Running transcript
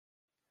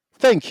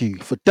Thank you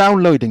for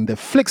downloading the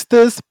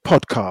Flicksters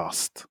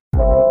podcast.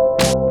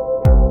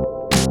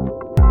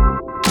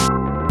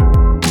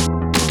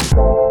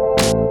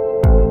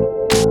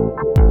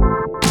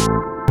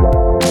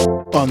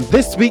 On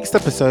this week's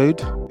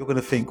episode, you're going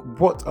to think,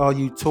 what are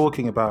you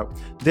talking about?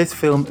 This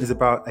film is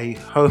about a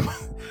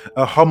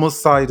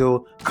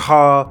homicidal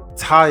car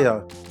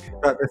tire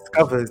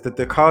that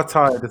the car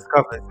tire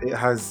discovers it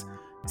has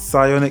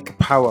psionic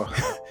power.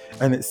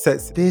 And it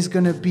sets. There's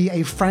going to be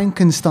a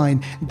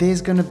Frankenstein.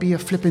 There's going to be a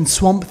flipping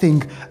Swamp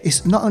Thing.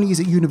 It's not only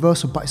is it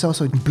Universal, but it's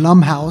also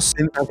Blumhouse.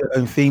 They have their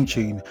own theme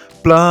tune.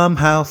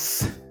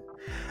 Blumhouse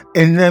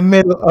in the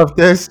middle of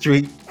the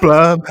street.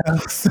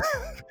 Blumhouse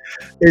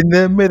in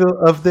the middle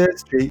of the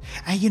street.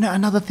 And you know,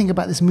 another thing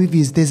about this movie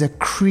is there's a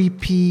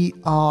creepy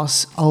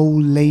ass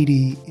old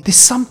lady. There's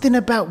something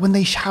about when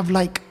they have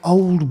like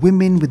old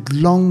women with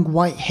long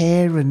white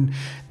hair and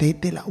they're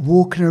like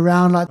walking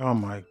around like. Oh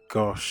my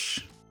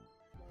gosh.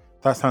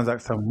 That sounds like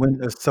some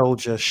Winter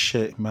Soldier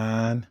shit,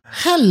 man.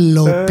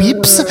 Hello,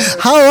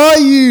 peeps. How are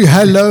you?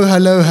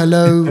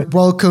 Hello.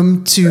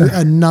 Welcome to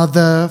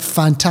another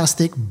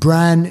fantastic,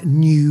 brand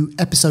new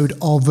episode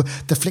of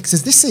The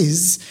Flicksters. This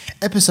is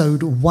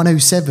episode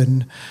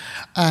 107.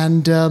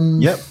 And,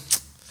 yep.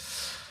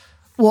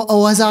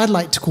 Well, as I'd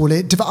like to call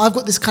it, I've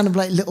got this kind of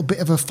like little bit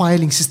of a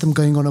filing system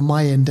going on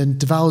my end, and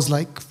Deval's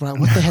like, right,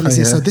 what the hell is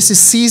this? So this is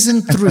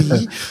season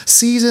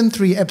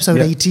 3, episode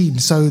 18.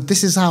 So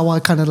this is how I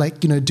kind of like,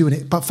 doing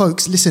it. But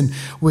folks, listen,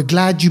 we're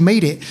glad you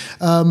made it.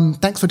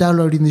 Thanks for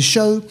downloading the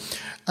show.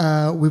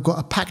 We've got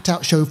a packed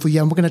out show for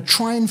you, and we're going to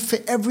try and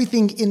fit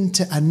everything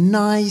into a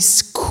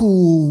nice,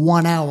 cool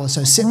 1 hour.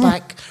 So sit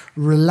back,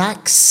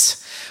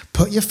 relax,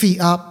 put your feet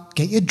up,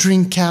 get your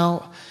drink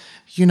out.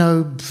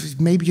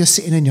 Maybe you're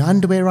sitting in your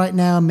underwear right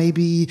now.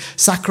 Maybe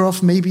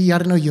Sakharov. Maybe, I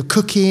don't know, you're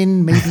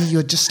cooking. Maybe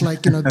you're just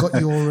like, got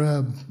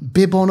your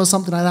bib on or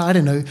something like that. I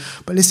don't know.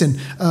 But listen,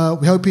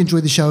 we hope you enjoy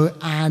the show.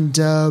 And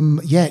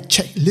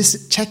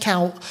check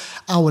out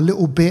our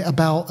little bit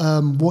about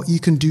what you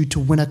can do to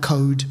win a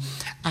code.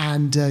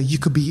 And you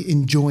could be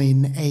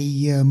enjoying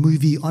a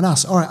movie on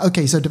us. All right.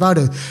 Okay. So,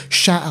 Devaldo,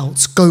 shout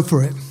outs. Go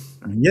for it.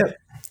 Yep.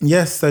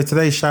 Yes, so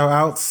today's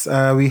shout-outs,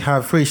 we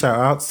have 3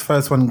 shout-outs.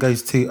 First one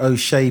goes to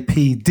O'Shea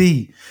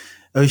PD.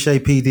 O'Shea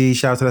PD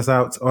shouted us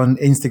out on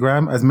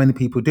Instagram, as many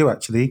people do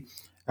actually.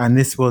 And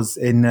this was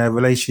in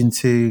relation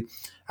to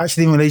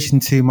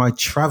my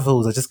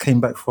travels. I just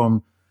came back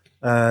from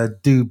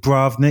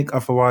Dubrovnik,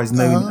 otherwise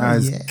known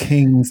as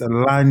King's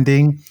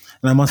Landing.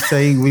 And I must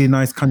say, really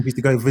nice country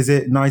to go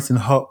visit, nice and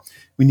hot.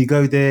 When you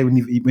go there, when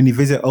you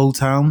visit Old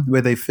Town,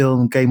 where they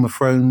film Game of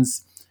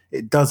Thrones,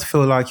 it does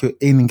feel like you're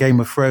in Game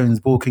of Thrones,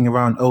 walking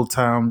around Old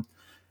Town,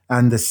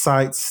 and the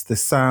sights, the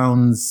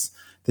sounds,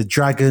 the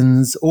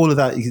dragons, all of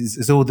that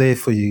is all there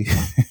for you.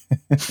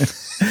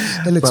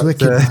 It looks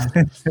wicked.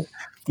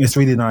 It's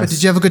really nice. But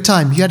did you have a good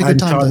time? You had a good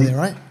time there,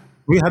 right?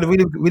 We had a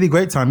really, really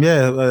great time.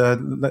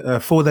 Yeah,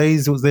 4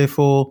 days it was there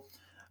for.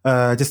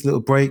 Just a little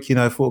break, thought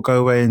I'd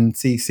go away and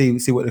see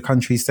what the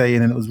country's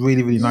saying, and it was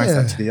really, really nice.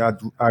 Actually, I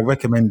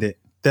recommend it.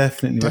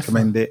 Definitely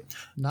recommend it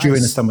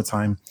during the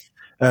summertime.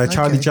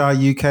 Charlie Jar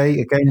UK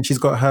again. She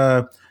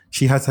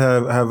has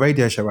her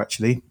radio show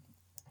actually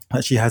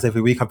that she has every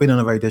week. I've been on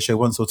a radio show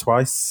once or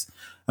twice,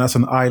 and that's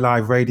on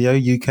iLive Radio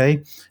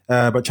UK.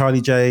 But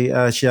Charlie J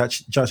UK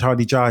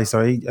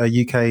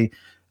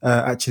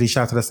actually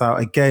shouted us out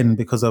again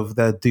because of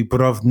the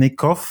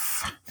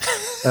Dubrovnikov.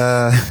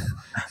 I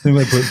don't know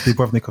where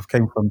Dubrovnikov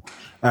came from.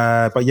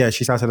 But yeah,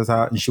 she shouted us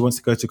out and she wants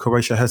to go to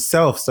Croatia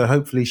herself. So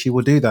hopefully she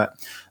will do that.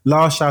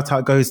 Last shout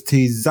out goes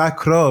to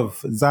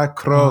Zakhrov.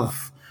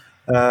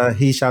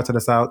 He shouted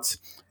us out.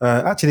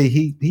 Actually,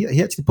 he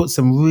actually put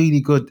some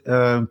really good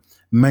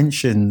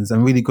mentions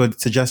and really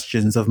good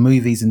suggestions of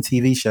movies and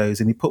TV shows.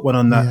 And he put one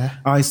on that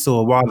I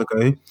saw a while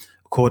ago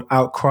called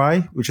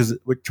Outcry, which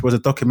was a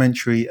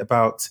documentary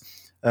about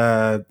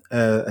a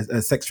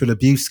sexual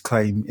abuse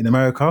claim in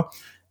America.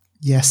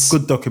 Yes.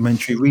 Good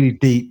documentary, really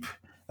deep.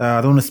 I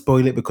don't want to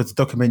spoil it because the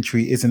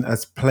documentary isn't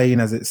as plain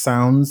as it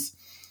sounds.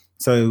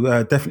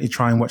 So definitely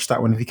try and watch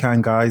that one if you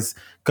can, guys.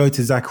 Go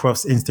to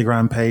Zakharov's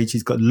Instagram page.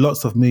 He's got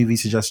lots of movie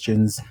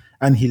suggestions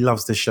and he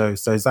loves the show.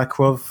 So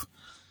Zakharov,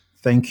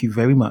 thank you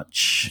very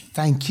much.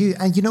 Thank you.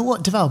 And you know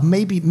what, Deval,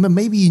 maybe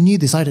you knew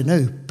this, I don't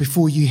know,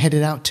 before you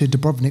headed out to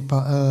Dubrovnik,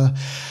 but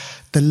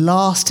The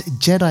Last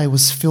Jedi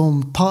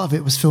part of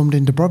it was filmed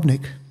in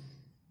Dubrovnik.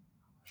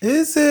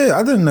 Is it?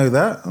 I didn't know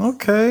that.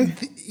 Okay.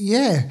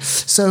 Yeah.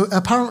 So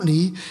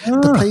apparently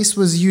the place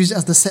was used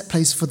as the set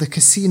place for the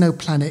casino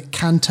planet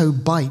Canto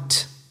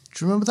Bight.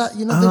 Do you remember that?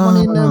 The one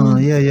in...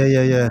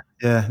 Yeah,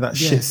 that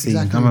shit scene.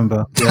 Exactly. I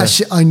remember. Yeah. That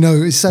shit, I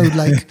know. It's so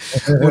like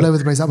all over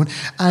the place, that one.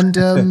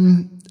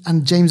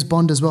 And James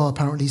Bond as well,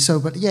 apparently. So,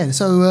 but yeah,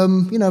 so, a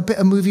bit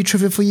of movie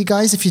trivia for you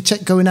guys. If you're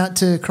going out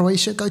to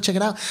Croatia, go check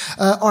it out.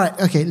 All right,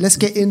 okay, let's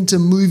get into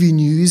movie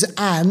news.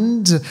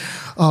 And,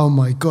 oh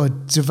my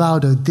God,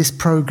 Devaldo, this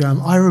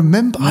program, I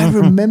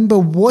remember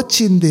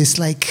watching this,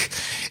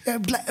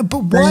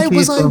 but why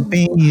was I... Thank you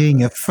for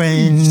being a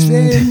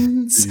friend.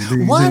 begins.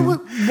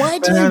 Why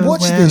do we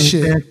watch this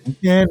shit?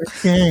 I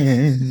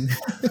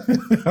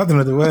don't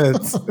know the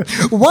words.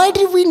 Why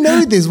did we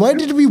know this? Why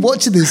did we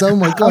watch this? Oh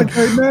my God. I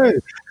don't know.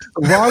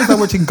 Why was I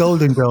watching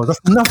Golden Girls?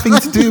 That's nothing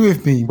to do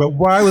with me. But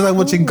why was I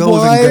watching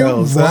Golden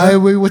Girls? Why are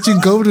we watching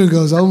Golden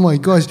Girls? Oh my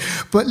gosh.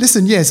 But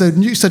listen, yeah, so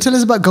tell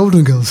us about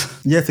Golden Girls.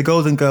 Yeah, the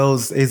Golden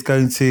Girls is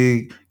going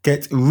to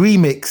get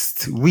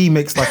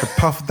remixed like a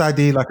Puff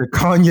Daddy, like a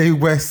Kanye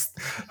West,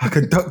 like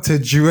a Dr.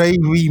 Dre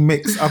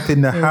remix up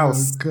in the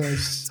house. Oh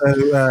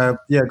gosh.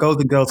 So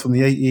Golden Girls from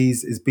the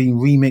 80s is being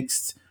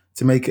remixed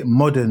to make it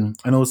modern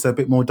and also a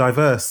bit more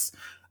diverse.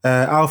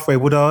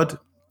 Alfred Woodard,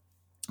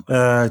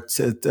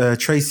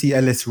 Tracy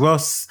Ellis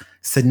Ross,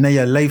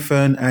 Sanaya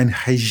Lathan, and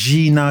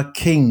Regina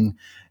King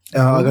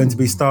are going to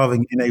be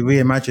starring in a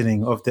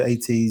reimagining of the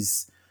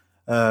 80s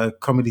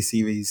comedy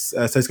series.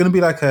 So it's going to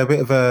be like a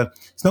bit of a.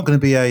 It's not going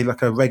to be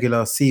like a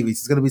regular series.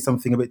 It's going to be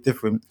something a bit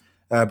different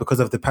because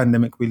of the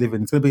pandemic we live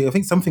in. It's going to be, I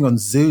think, something on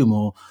Zoom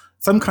or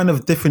some kind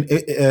of different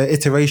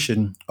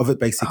iteration of it,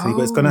 basically.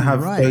 But it's going to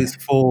have those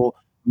 4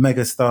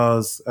 mega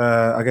stars.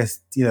 I guess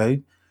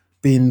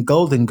being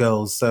Golden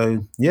Girls.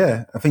 So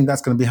yeah, I think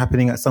that's going to be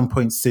happening at some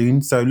point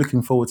soon. So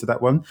looking forward to that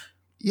one.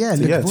 Yeah,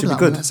 looking forward to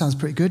that one. That sounds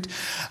pretty good.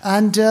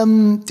 And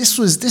this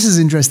is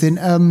interesting.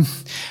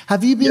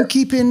 Have you been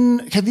keeping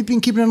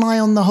an eye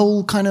on the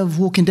whole kind of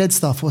Walking Dead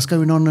stuff? What's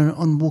going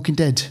on Walking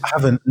Dead? I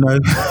haven't. No.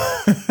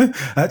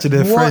 Actually,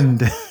 a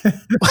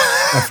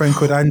friend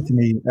called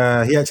Anthony.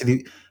 He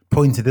actually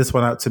pointed this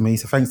one out to me.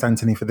 So thanks,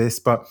 Anthony, for this.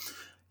 But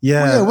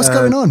what's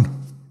going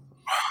on?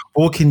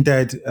 Walking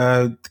Dead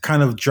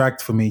kind of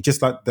dragged for me,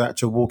 just like the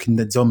actual Walking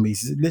Dead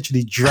zombies. It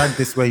literally dragged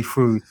this way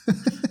through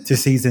to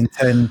season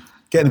 10,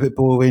 getting a bit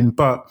boring.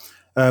 But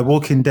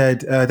Walking Dead,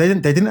 they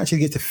didn't actually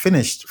get to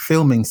finish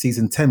filming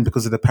season 10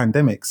 because of the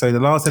pandemic. So the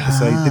last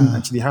episode didn't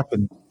actually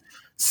happen.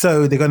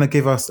 So they're going to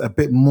give us a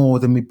bit more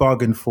than we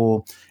bargained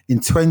for. In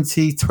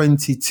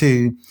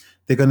 2022,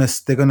 they're going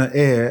to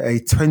air a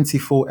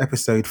 24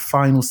 episode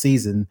final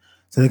season.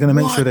 So they're going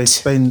to make sure they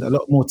spend a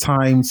lot more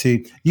time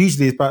to.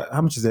 Usually, it's about, how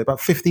much is it?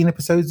 About 15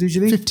 episodes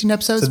usually. 15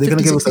 episodes. So they're going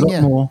to give us a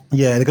lot more.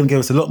 Yeah, they're going to give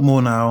us a lot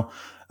more now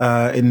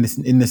in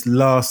this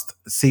last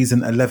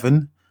season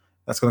 11.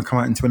 That's going to come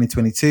out in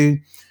 2022,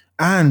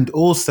 and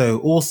also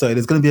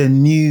there's going to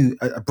be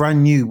a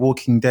brand new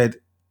Walking Dead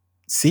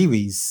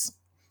series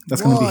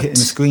that's going to be hitting the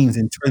screens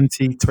in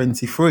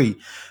 2023.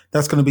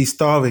 That's going to be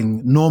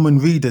starring Norman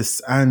Reedus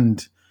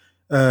and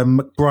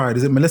McBride.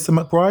 Is it Melissa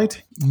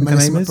McBride?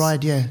 Melissa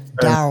McBride, yeah.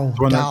 Daryl.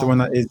 The one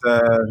that is,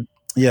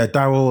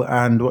 Daryl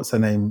and what's her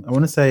name? I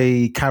want to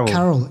say Carol.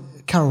 Carol.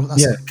 Carol.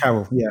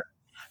 Yeah.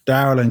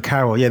 Daryl and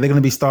Carol. Yeah, they're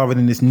going to be starring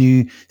in this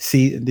new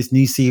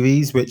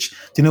series. Which, do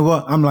you know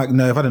what? I'm like,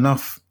 no, I've had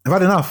enough.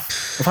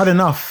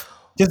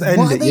 Just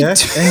end it, yeah.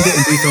 End it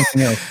and do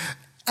something else.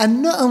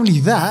 And not only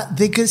that,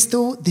 they're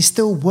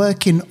still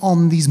working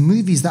on these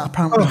movies that are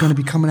apparently going to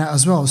be coming out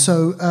as well.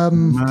 So,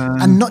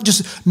 and not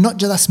just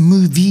that's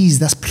movies,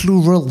 that's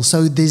plural.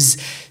 So there's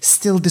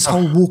still this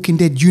whole Walking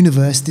Dead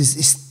universe.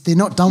 They're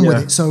not done with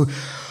it. So,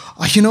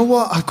 you know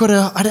what?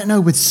 I don't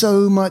know, with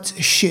so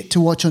much shit to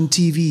watch on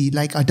TV,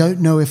 like, I don't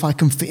know if I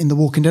can fit in the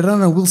Walking Dead. I don't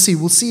know. We'll see.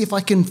 We'll see if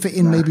I can fit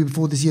in maybe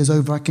before this year's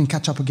over. I can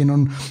catch up again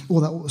on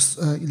all that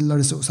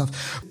load of sort of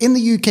stuff. In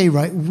the UK,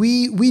 right,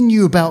 we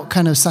knew about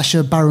kind of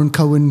Sacha Baron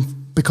Cohen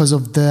because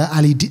of the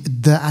Ali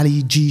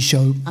G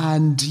show.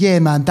 And yeah,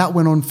 man, that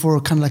went on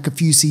for kind of like a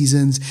few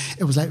seasons.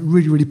 It was like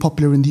really, really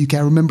popular in the UK.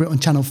 I remember it on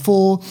Channel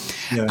 4.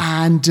 Yeah.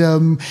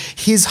 And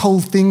his whole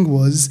thing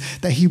was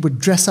that he would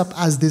dress up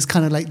as this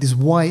kind of like this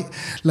white,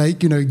 like,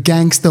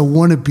 gangster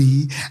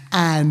wannabe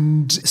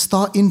and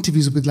start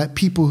interviews with like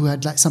people who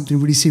had like something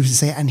really serious to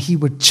say. And he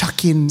would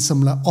chuck in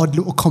some like odd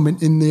little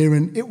comment in there.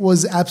 And it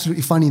was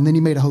absolutely funny. And then he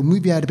made a whole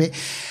movie out of it.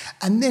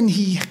 And then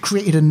he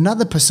created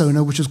another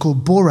persona, which was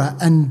called Borat.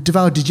 And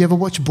Deval, did you ever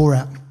watch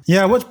Borat?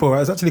 Yeah, I watched Borat. It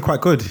was actually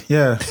quite good.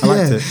 Yeah, I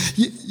liked it.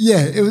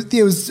 Yeah,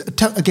 it was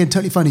again,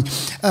 totally funny.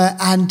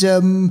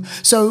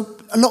 So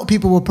a lot of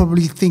people were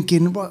probably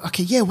thinking, well,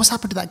 okay, yeah, what's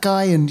happened to that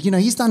guy? And,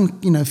 he's done,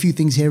 a few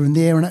things here and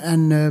there.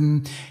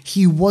 And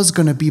he was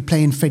going to be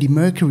playing Freddie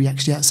Mercury,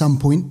 actually, at some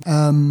point.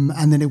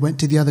 And then it went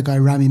to the other guy,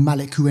 Rami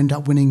Malek, who ended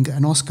up winning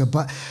an Oscar.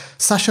 But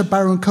Sacha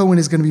Baron Cohen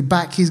is going to be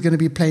back. He's going to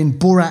be playing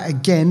Borat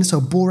again. So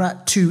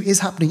Borat 2 is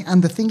happening.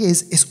 And the thing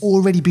is, it's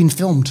already been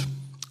filmed.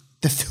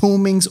 The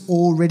filming's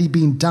already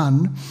been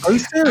done. Are you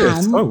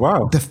serious? Oh,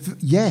 wow.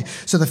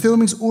 So the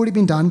filming's already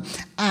been done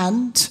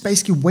and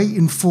basically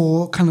waiting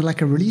for kind of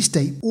like a release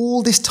date.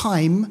 All this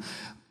time,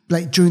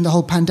 like during the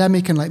whole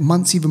pandemic and like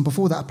months even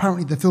before that,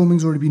 apparently the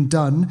filming's already been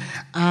done.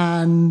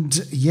 And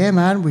yeah,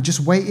 man, we're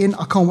just waiting.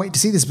 I can't wait to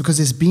see this because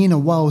it's been a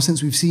while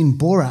since we've seen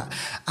Borat.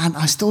 And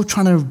I'm still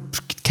trying to...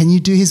 Can you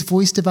do his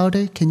voice,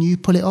 Devaldo? Can you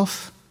pull it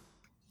off?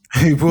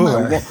 Hey,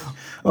 Borat.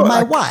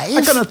 My wife?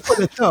 I cannot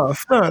pull it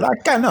off. No, I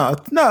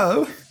cannot.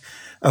 No.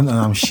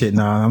 I'm shit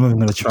now. I'm not even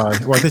going to try.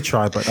 Well, I did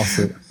try, but that's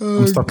it.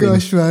 Oh,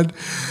 gosh, man.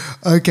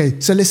 Okay,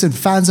 so listen,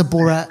 fans of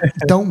Borat,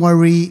 don't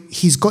worry.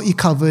 He's got you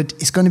covered.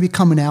 It's going to be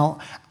coming out.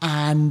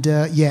 And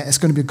it's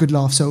going to be a good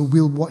laugh. So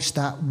we'll watch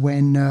that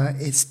when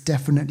it's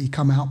definitely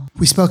come out.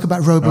 We spoke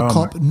about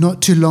RoboCop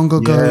not too long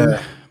ago.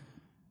 Yeah.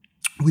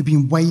 We've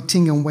been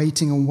waiting and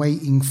waiting and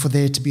waiting for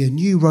there to be a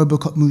new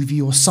RoboCop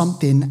movie or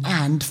something.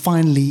 And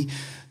finally,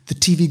 the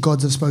TV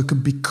gods have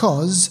spoken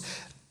because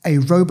a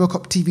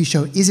RoboCop TV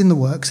show is in the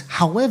works.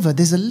 However,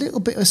 there's a little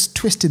bit of a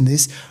twist in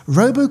this.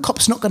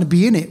 RoboCop's not going to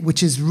be in it,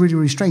 which is really,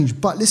 really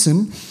strange. But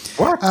listen,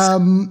 what?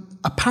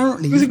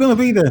 Apparently, Who's it going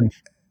to be then?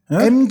 Huh?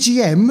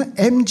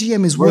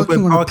 MGM is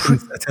working on a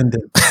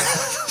attendant.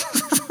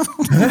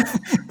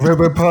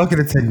 Robo parking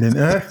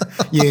attendant.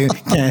 You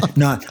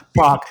cannot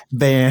park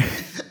there.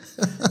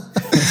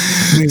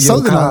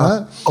 Something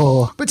like that.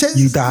 Or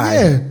you die.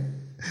 Yeah.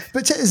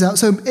 But check this out.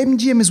 So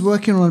MGM is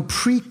working on a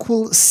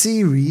prequel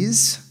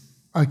series.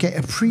 Okay,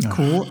 a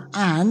prequel,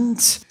 and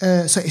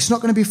so it's not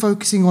going to be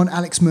focusing on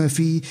Alex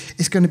Murphy.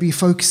 It's going to be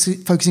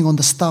focusing on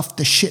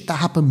the shit that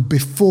happened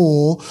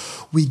before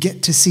we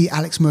get to see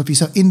Alex Murphy.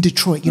 So in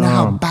Detroit, you know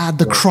how bad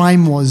the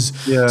crime was.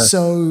 Yeah.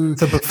 So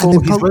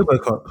before he's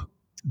RoboCop.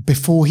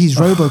 Before he's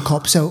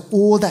RoboCop, so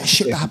all that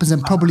shit that happens,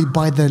 and probably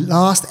by the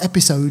last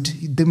episode,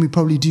 then we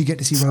probably do get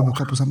to see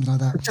RoboCop or something like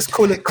that. Just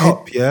call it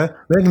Cop, yeah.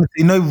 We're going to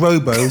see no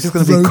Robo. It's just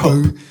going to be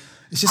Cop.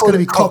 It's just going to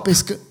be Cop.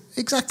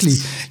 Exactly.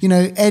 You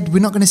know, Ed, we're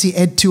not going to see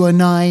Ed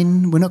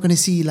 209. We're not going to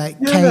see Kane,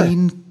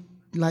 Kane.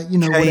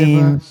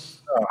 Whatever.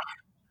 Oh,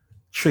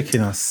 tricking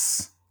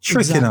us.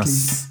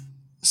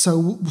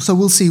 So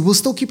we'll see. We'll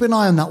still keep an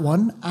eye on that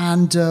one,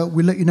 and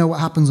we'll let you know what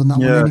happens on that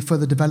one, any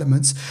further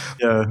developments.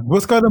 Yeah.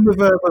 What's going on with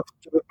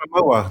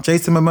Momoa?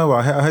 Jason Momoa.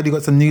 I heard you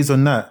got some news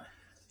on that.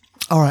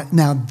 All right.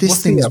 Now,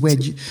 this thing is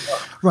weird.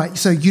 Right.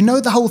 So, you know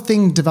the whole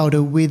thing,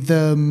 Devaldo, with...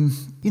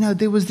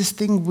 there was this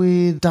thing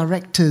with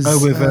directors.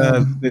 Oh, with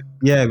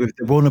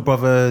the Warner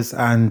Brothers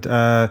and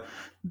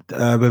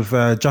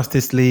with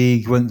Justice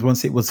League.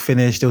 Once it was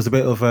finished, there was a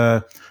bit of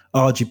a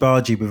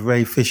argy-bargy with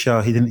Ray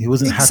Fisher. He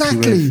wasn't happy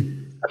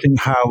with, I think,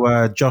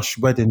 how Josh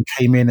Whedon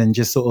came in and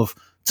just sort of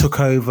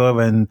took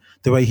over, and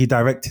the way he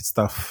directed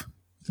stuff.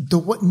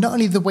 Not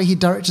only the way he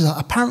directed it,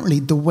 apparently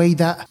the way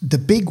that the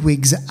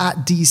bigwigs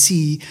at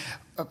DC,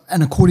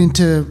 and according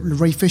to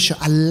Ray Fisher,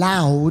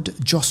 allowed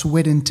Joss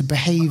Whedon to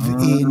behave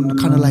in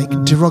kind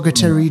of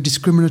derogatory,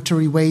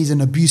 discriminatory ways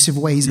and abusive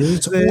ways.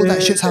 So all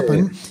that shit's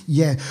happened.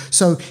 Yeah.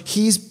 So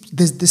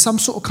there's some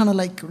sort of kind of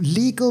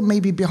legal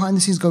maybe behind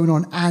the scenes going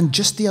on. And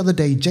just the other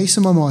day,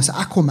 Jason Momoa, so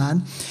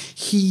Aquaman,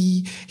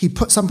 he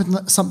put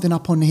something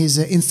up on his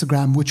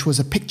Instagram, which was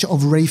a picture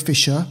of Ray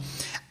Fisher,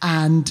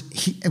 and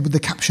with the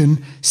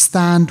caption,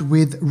 "Stand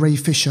with Ray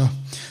Fisher."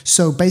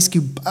 So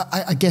basically,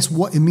 I guess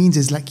what it means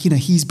is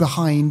he's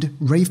behind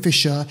Ray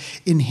Fisher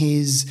in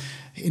his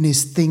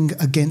thing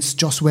against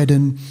Joss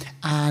Whedon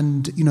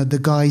and the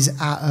guys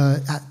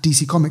at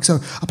DC Comics. So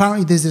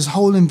apparently, there's this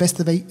whole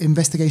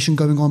investigation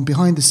going on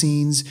behind the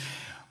scenes.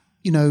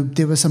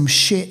 There was some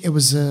shit. It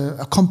was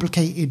a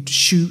complicated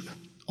shoot,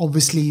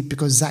 obviously,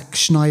 because Zack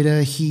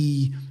Snyder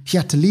he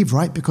had to leave,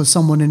 right, because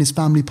someone in his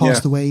family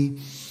passed away.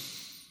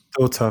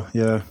 Daughter,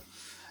 yeah.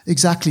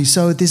 Exactly.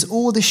 So there's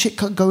all this shit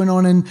going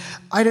on, and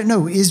I don't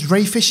know. Is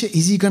Ray Fisher?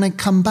 Is he going to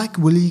come back?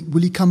 Will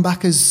he come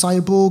back as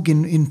Cyborg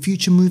in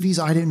future movies?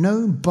 I don't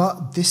know.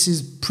 But this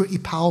is pretty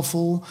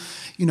powerful.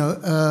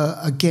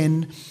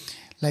 Again,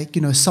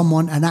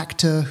 an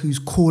actor who's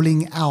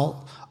calling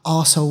out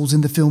arseholes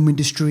in the film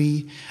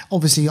industry.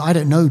 Obviously, I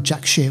don't know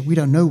jack shit. We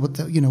don't know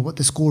what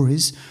the score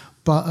is.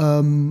 But,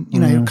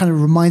 it kind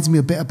of reminds me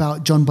a bit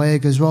about John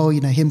Boyega as well,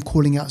 him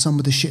calling out some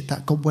of the shit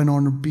that went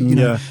on,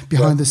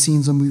 behind the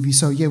scenes on movies.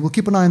 So, yeah, we'll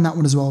keep an eye on that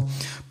one as well.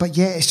 But,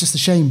 yeah, it's just a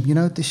shame,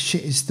 this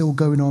shit is still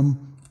going on,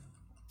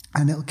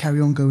 and it'll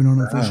carry on going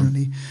on,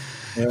 unfortunately.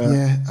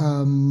 Yeah.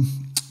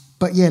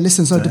 But, yeah,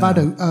 listen, so,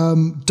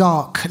 Devado,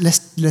 dark.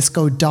 Let's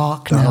go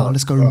dark now.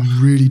 Let's go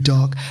really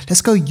dark.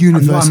 Let's go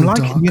Universal I'm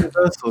dark.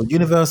 Universal.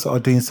 Universal are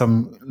doing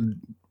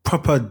some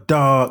proper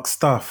dark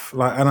stuff.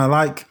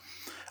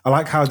 I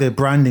like how they're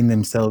branding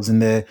themselves,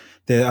 and they're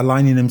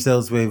aligning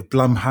themselves with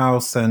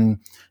Blumhouse, and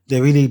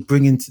they're really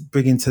bringing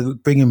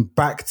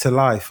back to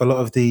life a lot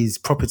of these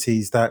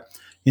properties that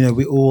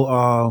we all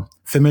are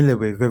familiar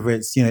with. Whether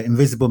it's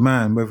Invisible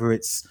Man, whether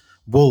it's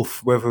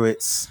Wolf, whether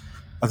it's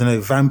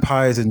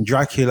vampires and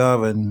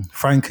Dracula and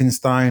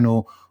Frankenstein,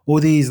 or all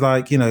these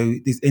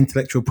these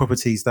intellectual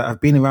properties that have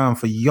been around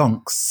for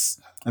yonks.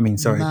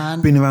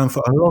 Been around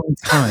for a long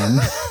time.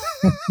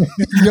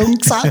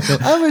 Yonks, I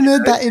haven't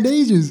heard that in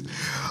ages.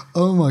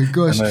 Oh my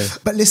gosh.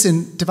 But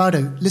listen,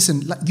 Devaldo,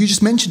 you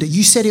just mentioned it.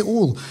 You said it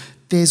all.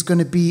 There's going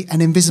to be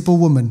an invisible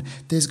woman.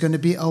 There's going to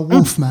be a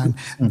Wolfman.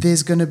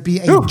 There's going to be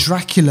a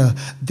Dracula.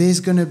 There's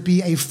going to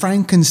be a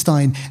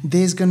Frankenstein.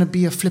 There's going to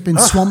be a flipping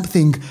Swamp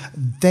Thing.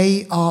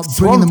 They are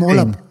bringing them all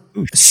up.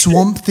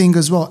 Swamp Thing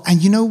as well.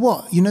 And you know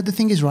what? The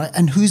thing is, right?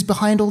 And who's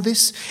behind all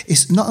this?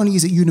 It's not only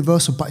is it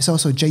Universal, but it's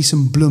also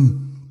Jason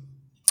Blum.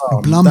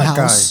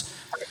 Blumhouse.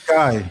 That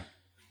guy.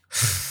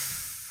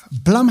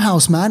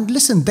 Blumhouse, man,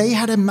 listen, they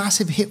had a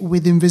massive hit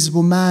with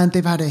Invisible Man.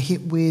 They've had a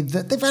hit with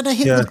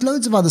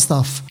loads of other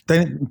stuff.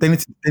 They need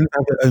to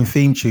have their own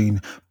theme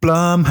tune.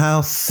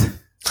 Blumhouse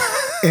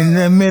in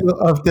the middle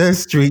of the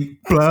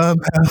street.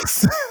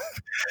 Blumhouse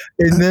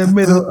in the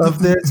middle of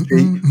the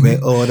street where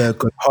all the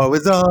good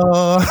horrors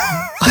are.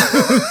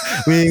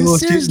 We will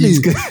shoot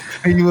you.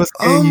 We will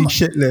scare you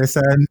shitless,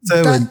 and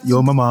so will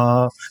your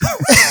mama.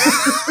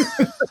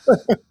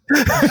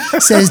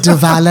 Says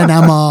Deval and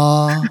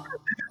Amma.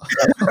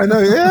 I know,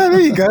 yeah,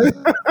 there you go.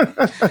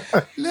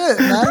 Look,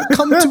 man,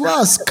 come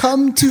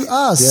to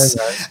us.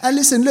 Yeah, and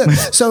listen, look,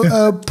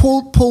 so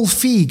Paul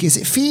Feig, is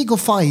it Feig or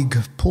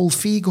Feig? Paul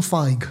Feig or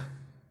Feig?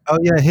 Oh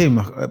yeah, him,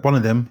 one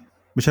of them,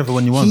 whichever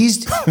one you want.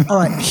 All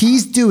right,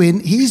 he's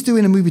doing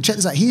a movie, check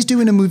this out, he's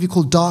doing a movie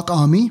called Dark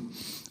Army,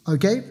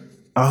 okay?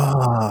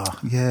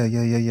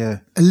 Yeah.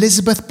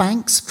 Elizabeth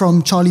Banks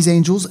from Charlie's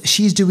Angels,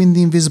 she's doing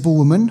The Invisible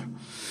Woman.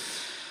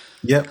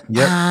 Yep.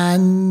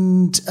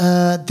 And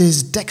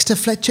there's Dexter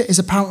Fletcher is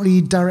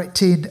apparently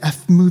directed a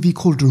movie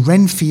called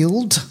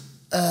Renfield,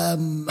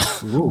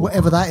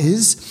 whatever that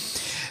is.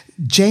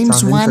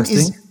 James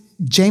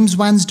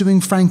Wan's doing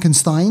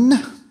Frankenstein.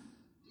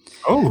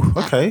 Oh,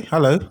 okay.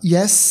 Hello.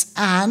 Yes,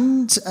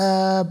 and there's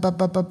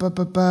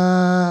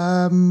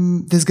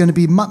going to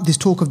be there's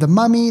talk of the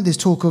Mummy. There's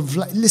talk of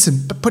listen.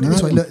 But put it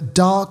this way: look,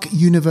 Dark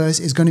Universe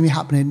is going to be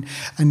happening,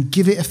 and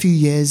give it a few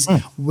years,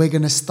 we're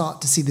going to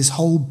start to see this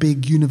whole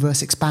big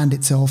universe expand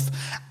itself.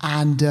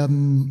 And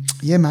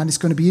yeah, man, it's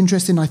going to be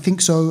interesting. I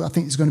think so. I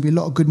think there's going to be a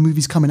lot of good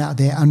movies coming out of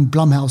there. And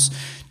Blumhouse,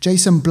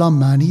 Jason Blum,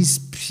 man, he's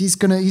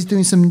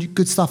doing some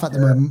good stuff at the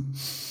moment.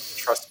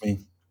 Trust me.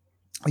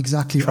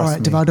 Exactly. All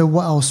right, Devaldo,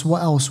 what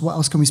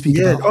else can we speak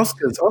about?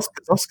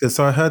 Oscars.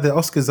 So I heard the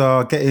Oscars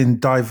are getting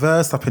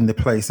diverse up in the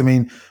place. I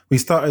mean, we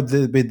started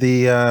with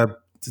the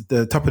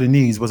top of the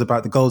news was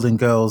about the Golden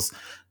Girls.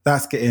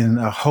 That's getting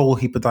a whole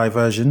heap of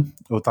diversion,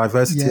 or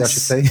diversity, yes. I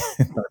should say.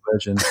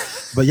 Diversion.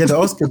 But yeah, the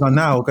Oscars are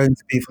now going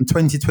to be from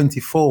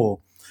 2024.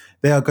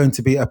 They are going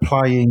to be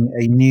applying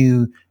a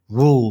new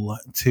rule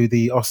to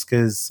the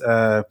Oscars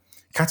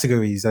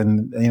categories,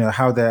 and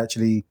how they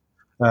actually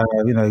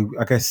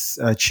I guess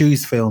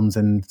choose films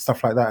and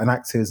stuff like that, and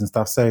actors and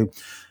stuff. So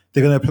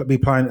they're going to be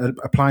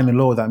applying a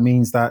law that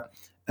means that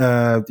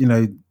that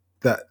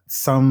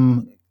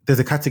there's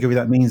a category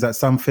that means that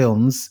some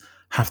films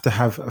have to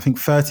have, I think,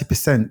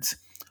 30%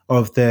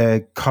 of their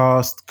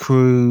cast,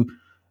 crew,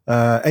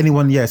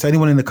 anyone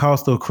in the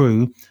cast or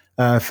crew,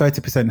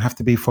 30% have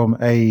to be from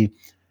a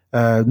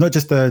not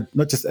just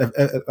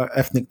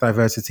ethnic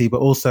diversity, but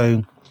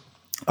also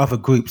other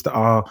groups that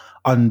are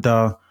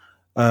under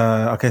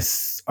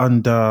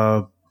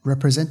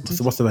represented.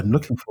 So what's the word I'm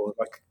looking for?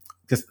 Like,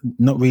 just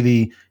not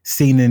really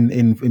seen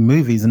in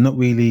movies, and not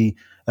really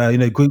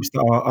groups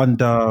that are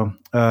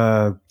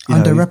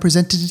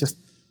underrepresented.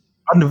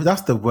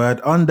 That's the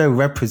word,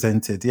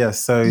 underrepresented. Yes.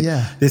 So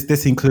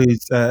this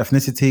includes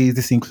ethnicities.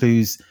 This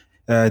includes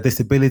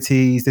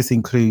disabilities. This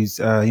includes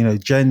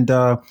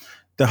gender,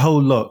 the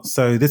whole lot.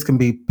 So this can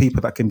be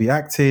people that can be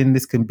acting.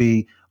 This can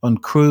be on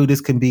crew.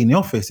 This can be in the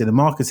office, in the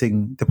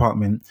marketing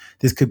department.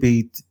 This could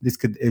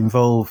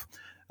involve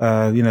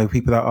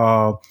people that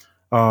are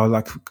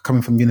like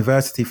coming from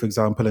university, for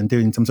example, and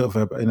doing some sort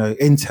of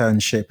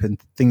internship and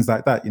things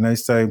like that.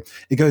 So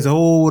it goes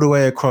all the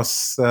way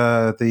across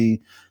the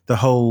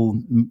whole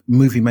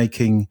movie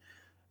making,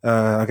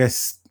 I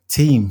guess,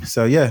 team.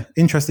 So yeah,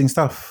 interesting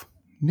stuff.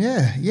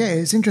 Yeah,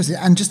 it's interesting.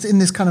 And just in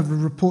this kind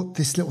of report,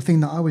 this little thing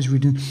that I was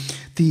reading,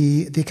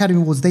 the Academy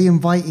Awards, they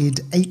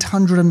invited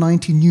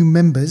 890 new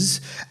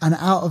members, and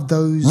out of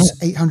those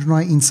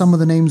 819, some of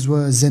the names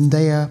were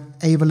Zendaya,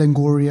 Ava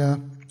Longoria,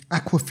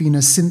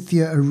 Awkwafina,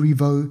 Cynthia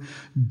Erivo,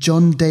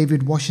 John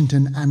David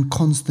Washington, and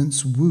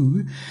Constance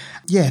Wu.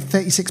 Yeah,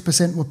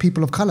 36% were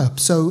people of color.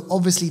 So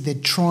obviously they're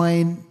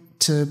trying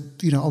to,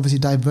 obviously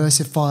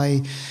diversify,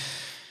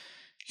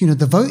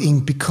 the voting,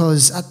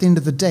 because at the end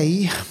of the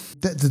day,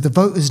 the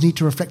voters need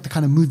to reflect the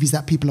kind of movies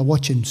that people are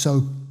watching.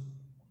 So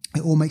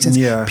it all makes sense.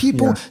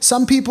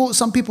 Some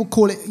people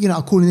call it,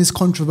 are calling this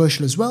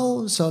controversial as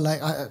well. So like,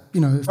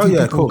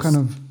 people kind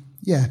of,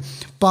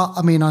 but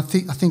I mean, I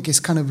think it's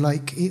kind of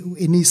like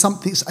it needs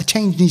something. A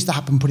change needs to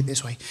happen. Put it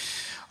this way.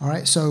 All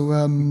right. So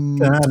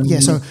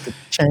so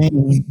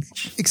change.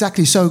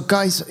 Exactly. So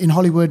guys in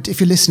Hollywood, if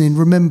you're listening,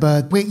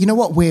 remember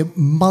we're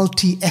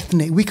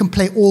multi-ethnic. We can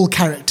play all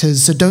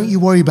characters. So don't you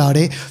worry about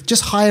it.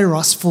 Just hire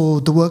us for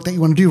the work that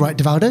you want to do, right,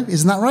 Devaldo?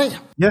 Isn't that right?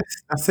 Yes,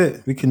 that's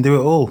it. We can do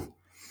it all.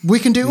 We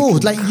can do it all.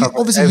 Like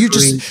obviously you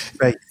just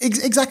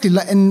exactly.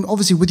 Like, and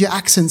obviously with your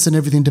accents and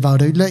everything,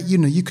 Devaldo,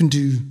 you can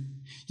do.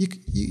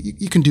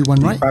 You can do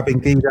one, right?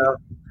 Babingida.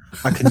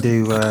 I can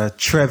do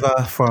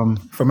Trevor from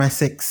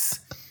Essex.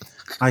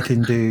 I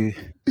can do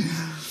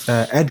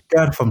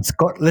Edgar from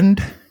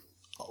Scotland.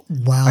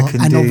 Wow.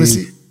 And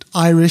obviously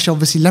Irish,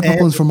 obviously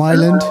Leprechaun's from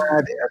Ireland.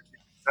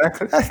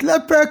 Exactly. That's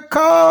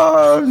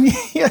Leprechaun.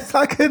 Yes,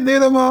 I can do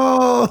them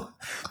all.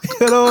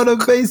 Get all the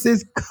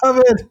bases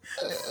covered.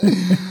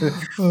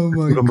 Oh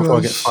my god. Even before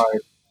I get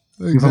fired.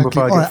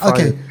 Exactly. All right,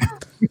 okay.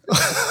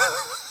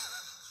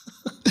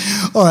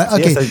 All right.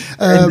 Yeah, Okay. so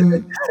in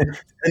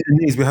the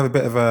news, we have a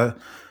bit of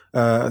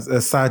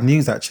a sad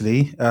news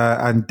actually,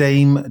 and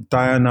Dame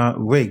Diana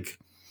Rigg,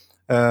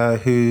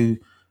 who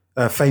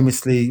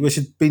famously, well,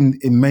 she's been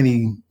in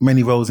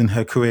many roles in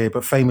her career,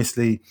 but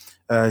famously,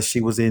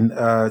 she was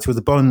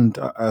a Bond,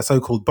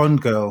 so-called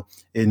Bond girl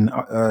in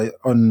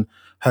on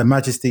Her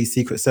Majesty's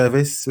Secret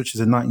Service, which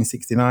is in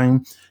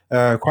 1969.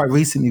 Quite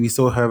recently, we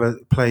saw her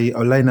play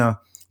Olenna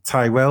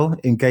Tyrell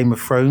in Game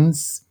of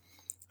Thrones,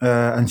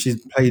 and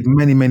she's played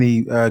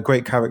many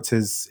great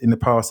characters in the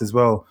past as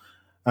well.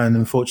 And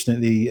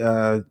unfortunately,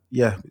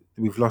 yeah,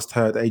 we've lost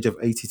her at the age of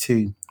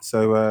 82.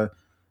 So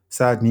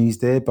sad news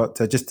there, but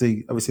just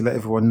to obviously let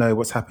everyone know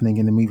what's happening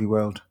in the movie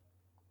world.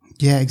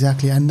 Yeah,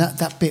 exactly. And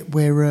that bit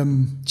where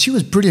she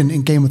was brilliant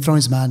in Game of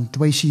Thrones, man. The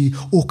way she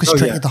Oh yeah,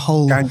 orchestrated the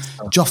whole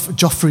gangster.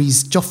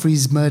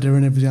 Joffrey's murder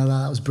and everything like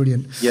that. That was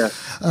brilliant. Yeah,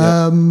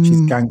 yeah,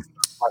 she's gangster.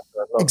 I like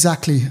her a lot.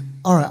 Exactly.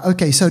 All right.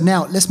 Okay. So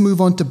now let's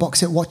move on to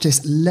Box It Watch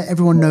List. Let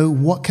everyone know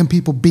what can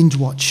people binge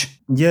watch.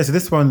 Yeah, so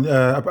this one,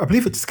 I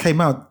believe it just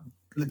came out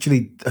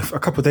literally a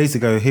couple of days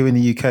ago here in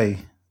the UK,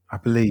 I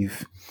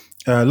believe.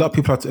 A lot of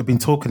people have been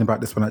talking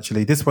about this one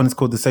actually. This one is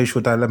called The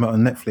Social Dilemma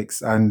on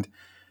Netflix, and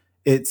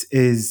it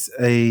is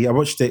I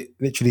watched it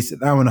literally it's an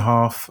hour and a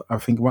half, I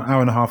think 1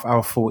 hour and a half,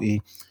 hour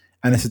 40.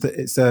 And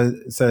it's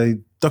a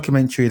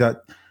documentary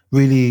that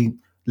really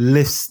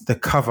lifts the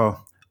cover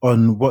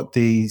on what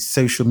the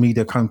social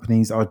media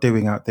companies are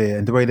doing out there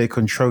and the way they're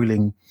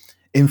controlling,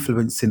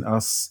 influencing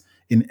us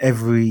in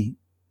every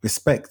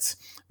respect.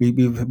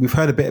 We've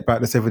heard a bit about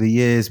this over the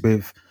years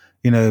with,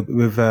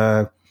 with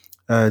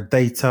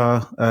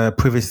data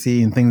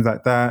privacy and things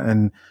like that,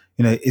 and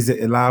is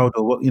it allowed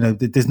or what?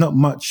 There's not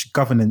much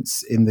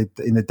governance in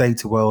the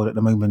data world at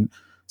the moment.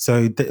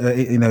 So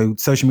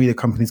social media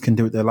companies can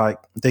do what they like.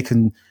 They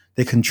can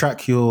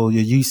track your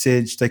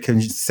usage. They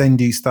can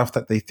send you stuff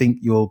that they think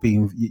you're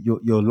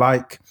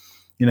like.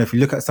 If you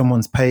look at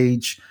someone's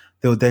page,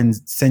 they'll then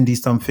send you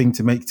something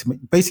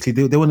basically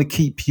they want to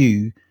keep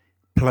you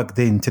plugged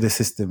into the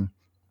system.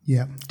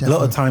 Yeah, A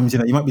lot of definitely. times,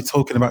 you might be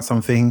talking about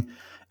something,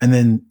 and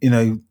then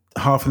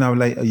half an hour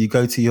later you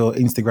go to your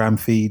Instagram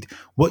feed.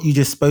 What you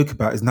just spoke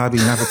about is now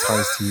being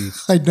advertised to you.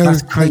 I know.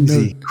 That's I know.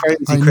 crazy,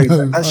 crazy, I crazy.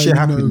 know. That I shit know.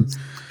 happens.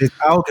 There's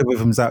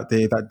algorithms out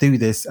there that do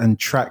this and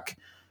track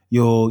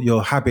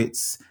your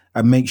habits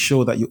and make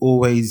sure that you're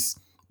always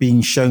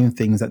being shown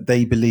things that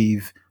they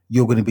believe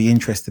you're going to be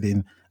interested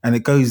in. And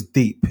it goes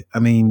deep. I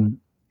mean,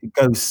 it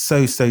goes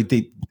so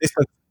deep.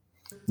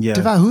 Yeah.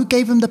 Deval, who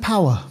gave him the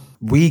power?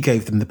 We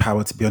gave them the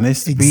power, to be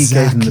honest. We gave them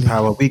the Exactly.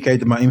 power. We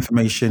gave them our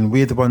information.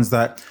 We're the ones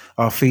that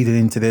are feeding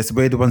into this.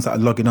 We're the ones that are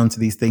logging onto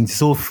these things.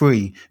 It's all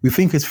free. We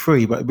think it's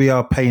free, but we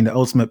are paying the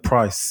ultimate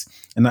price,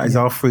 and that is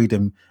Yeah. our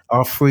freedom,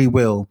 our free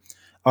will,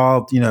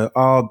 our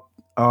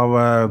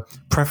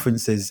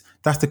preferences.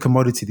 That's the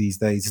commodity these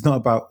days. It's not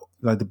about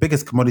the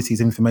biggest commodity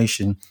is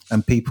information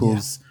and Yeah.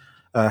 people's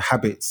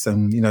habits,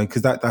 and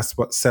because that's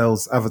what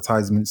sells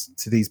advertisements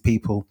to these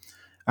people,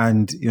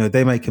 and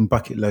they're making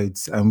bucket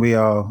loads, and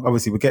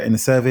we're getting a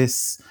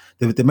service.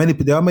 There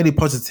are many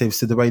positives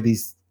to the way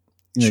these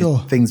Sure.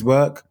 things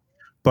work,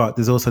 but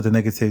there's also the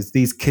negatives.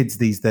 These kids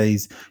these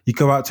days, you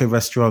go out to a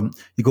restaurant,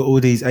 you got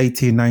all these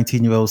 18,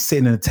 19-year-olds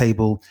sitting at a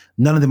table,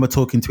 none of them are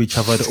talking to each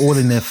other, they're all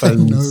in their I know.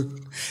 phones, they They're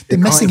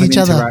can't messing even each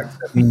other. interact.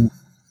 I mean,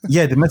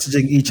 yeah, they're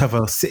messaging each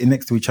other, sitting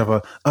next to each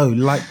other. Oh,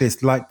 like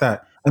this, like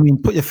that. I mean,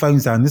 put your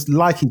phones down, just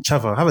like each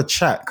other, have a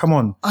chat, come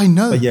on. I But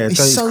know. yeah, It's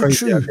it's so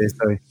crazy out true. there.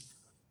 So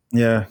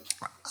yeah.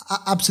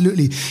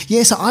 Absolutely.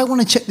 Yeah, so I want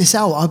to check this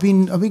out. I've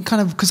been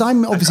kind of, because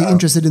I'm obviously out.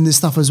 interested in this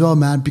stuff as well,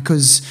 man,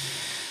 because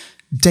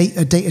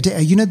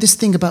data. You know, this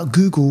thing about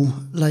Google,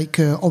 like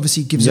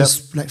obviously gives Yep.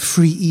 us like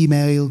free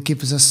email,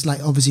 gives us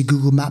like obviously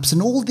Google Maps,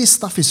 and all this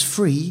stuff is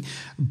free.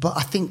 But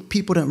I think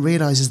people don't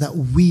realize is that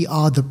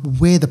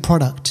we're the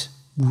product,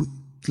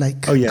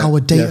 like Oh yeah. our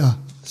Yeah. data.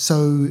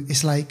 So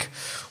it's like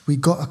we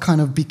got to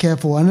kind of be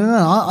careful. And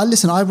I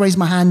listen, I raised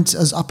my hand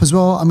up as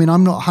well. I mean,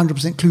 I'm not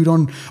 100% clued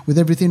on with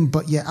everything,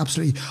 but yeah,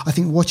 absolutely. I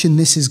think watching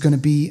this is going to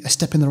be a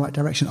step in the right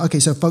direction. Okay,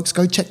 so folks,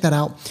 go check that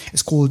out.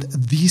 It's called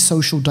The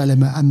Social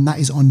Dilemma, and that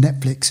is on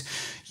Netflix.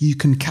 You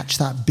can catch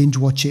that, binge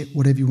watch it,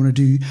 whatever you want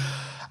to do.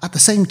 At the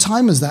same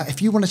time as that,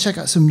 if you want to check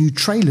out some new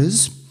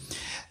trailers,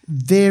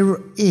 there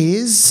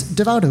is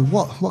Devaldo.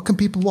 What can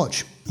people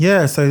watch?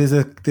 Yeah, so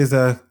there's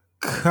a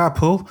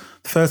couple.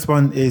 The first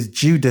one is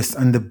Judas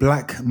and the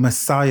Black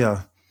Messiah.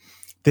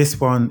 This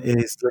one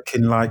is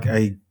looking like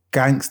a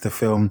gangster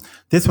film.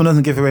 This one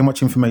doesn't give away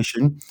much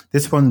information.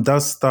 This one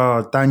does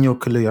star Daniel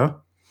Kaluuya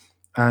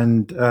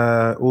and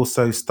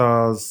also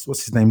stars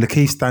what's his name,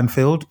 Lakeith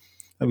Stanfield.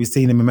 We've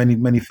seen him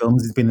in many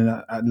films. He's been in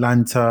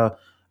Atlanta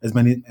as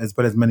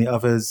well as many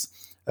others.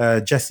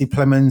 Jesse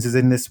Plemons is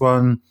in this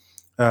one.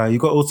 You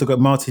also got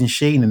Martin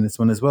Sheen in this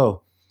one as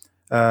well.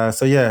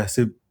 So yeah,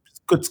 so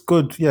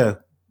good, yeah,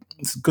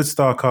 it's a good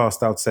star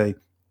cast, I would say.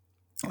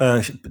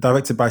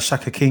 Directed by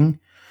Shaka King.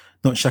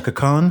 not Shaka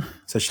Khan,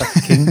 so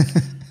Shaka King.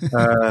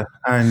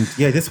 And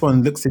yeah, this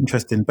one looks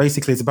interesting.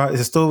 Basically, it's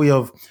a story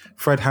of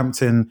Fred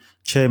Hampton,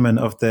 chairman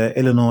of the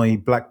Illinois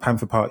Black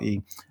Panther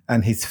Party,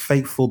 and his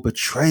fateful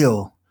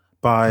betrayal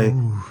by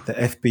the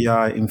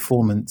FBI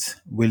informant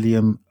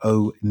William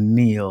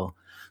O'Neill.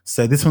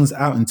 So this one's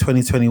out in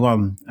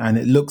 2021, and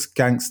it looks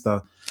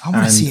gangster. I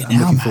want to see it I'm now,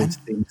 looking man. forward to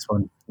seeing this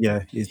one.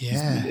 Yeah,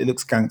 Yeah. it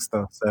looks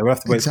gangster. So we'll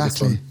have to wait for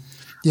this one.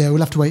 Yeah, we'll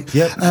have to wait.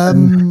 Yep.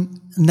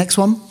 Next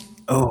one.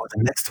 Oh,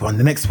 the next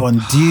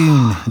one,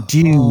 Dune.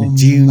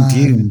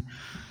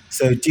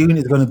 So Dune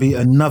is going to be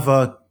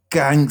another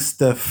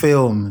gangster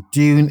film.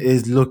 Dune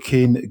is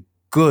looking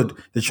good.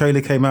 The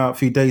trailer came out a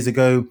few days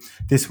ago.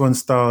 This one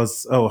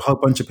stars a whole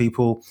bunch of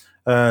people.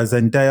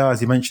 Zendaya,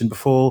 as you mentioned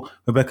before,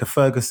 Rebecca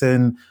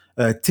Ferguson,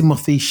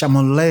 Timothée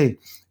Chalamet.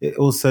 It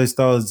also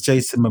stars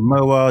Jason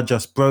Momoa,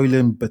 Josh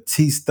Brolin,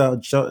 Batista,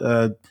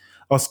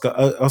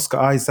 Oscar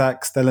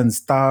Isaac, Stellan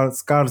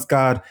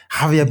Skarsgård,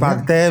 Javier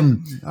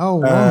Bardem.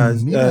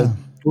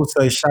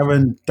 Also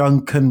Sharon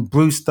Duncan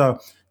Brewster.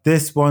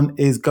 This one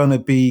is gonna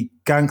be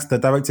gangster,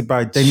 directed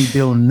by Denis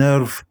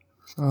Villeneuve,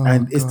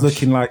 and it's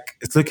looking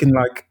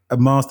like a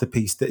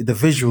masterpiece. The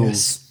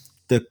visuals,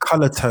 the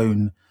color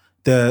tone,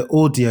 the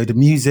audio, the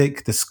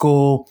music, the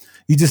score.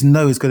 You just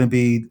know it's going to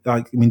be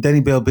like. I mean,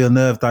 Denis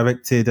Villeneuve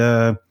directed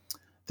the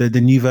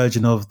new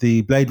version of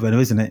the Blade Runner,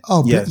 isn't it?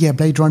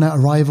 Blade Runner,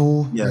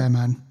 Arrival. Yeah,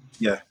 man.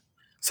 Yeah.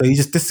 So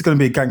this is going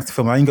to be a gangster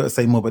film. I ain't got to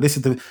say more, but this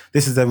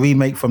is a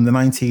remake from the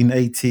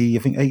 1980,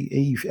 I think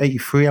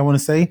 83, I want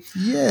to say.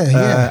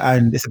 Yeah.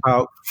 And it's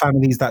about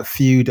families that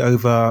feud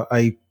over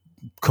a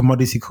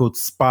commodity called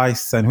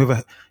spice, and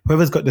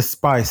whoever's got the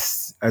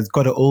spice has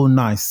got it all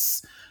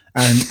nice.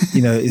 And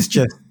it's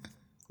just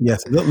a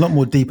lot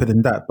more deeper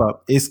than that,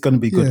 but it's going to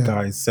be good,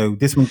 guys. So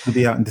this one's going to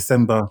be out in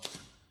December.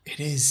 It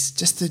is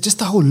just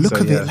the whole look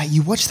of it. Like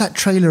you watch that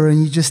trailer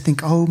and you just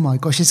think, oh my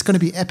gosh, it's going to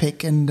be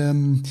epic.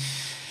 And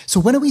so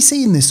when are we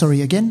seeing this?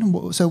 Sorry,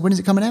 again. So when is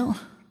it coming out?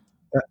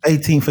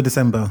 18th of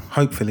December,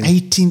 hopefully.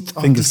 18th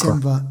of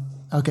December. Crossed.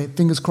 Okay,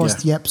 fingers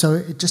crossed. Yep.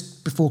 So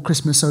just before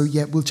Christmas. So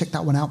yeah, we'll check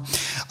that one out.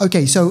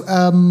 Okay. So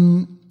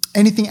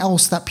anything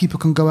else that people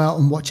can go out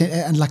and watch it,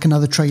 and like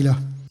another trailer?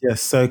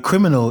 Yes. So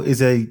Criminal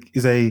is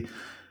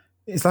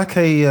it's like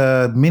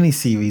a mini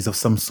series of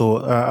some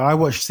sort. I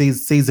watched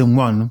season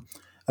 1.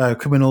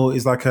 Criminal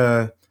is like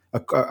a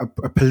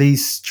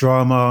police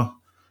drama,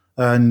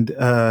 and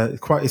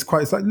it's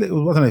like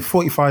little, I don't know,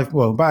 45,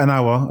 about an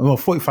hour,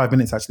 45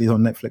 minutes actually is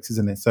on Netflix,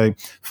 isn't it? So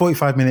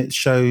 45-minute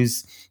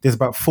shows. There's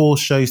about 4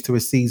 shows to a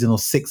season, or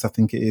 6, I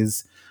think it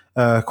is.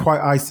 Quite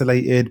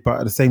isolated,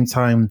 but at the same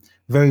time,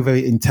 very,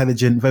 very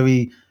intelligent,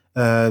 very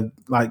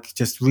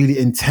just really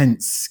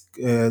intense,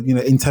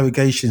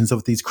 interrogations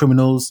of these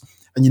criminals,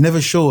 and you're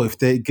never sure if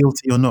they're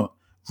guilty or not.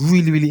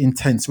 Really, really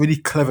intense, really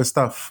clever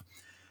stuff.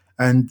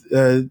 And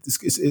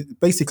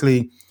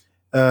basically,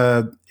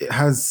 it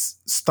has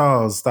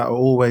stars that are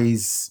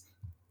always,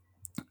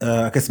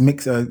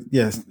 mixed.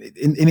 Yes,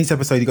 in each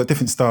episode, you got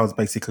different stars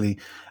basically,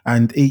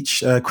 and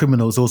each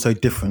criminal is also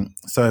different.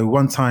 So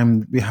one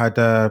time we had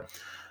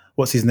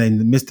what's his name,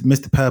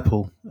 Mr.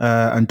 Purple,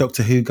 and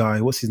Doctor Who guy.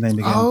 What's his name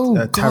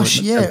again?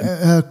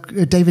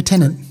 David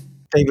Tennant.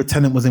 David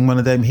Tennant was in one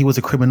of them. He was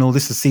a criminal.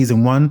 This is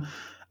season 1.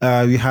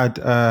 We had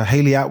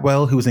Hayley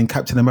Atwell, who was in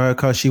Captain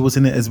America. She was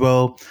in it as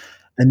well.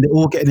 And they're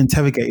all getting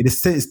interrogated.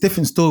 It's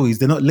different stories.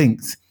 They're not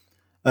linked.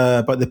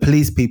 But the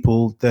police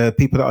people, the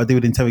people that are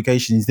doing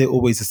interrogations, they're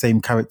always the same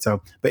character.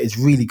 But it's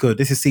really good.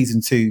 This is season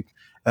 2.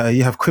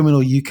 You have Criminal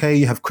UK,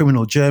 you have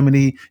Criminal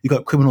Germany, you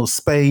got Criminal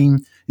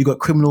Spain, you got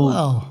Criminal,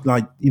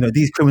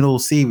 these criminal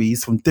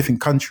series from different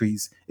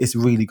countries. It's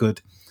really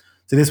good.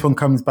 So this one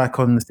comes back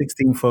on the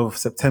 16th of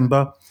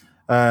September.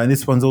 And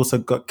this one's also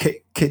got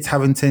Kit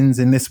Harington's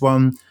in this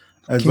one,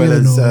 as well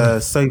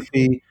as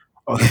Sophie.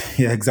 Oh,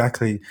 yeah,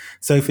 exactly.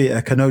 Sophie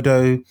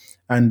Kanodo,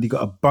 and you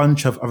got a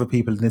bunch of other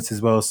people in this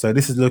as well. So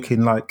this is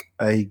looking like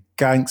a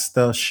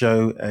gangster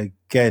show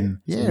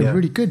again. Yeah,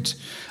 really good.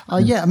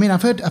 I mean,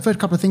 I've heard a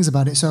couple of things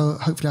about it, so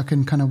hopefully I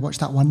can kind of watch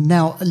that one.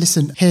 Now,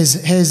 listen,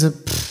 here's a.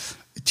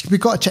 We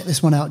got to check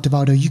this one out,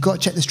 Devaldo. You got to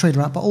check this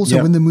trailer out, but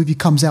also when the movie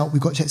comes out, we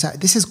got to check this out.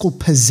 This is called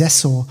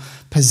Possessor,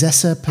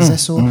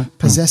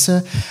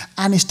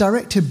 and it's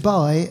directed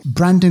by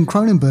Brandon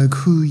Cronenberg,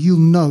 who you'll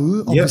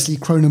know, obviously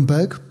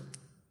Cronenberg.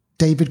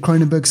 David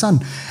Cronenberg's son.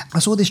 I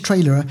saw this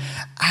trailer,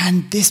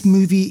 and this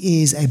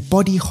movie is a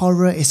body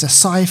horror, it's a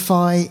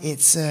sci-fi,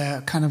 it's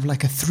a kind of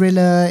like a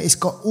thriller, it's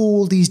got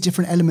all these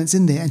different elements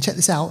in there. And check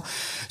this out.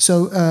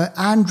 So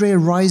Andrea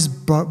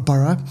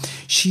Riseborough,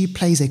 she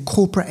plays a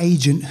corporate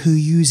agent who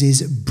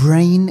uses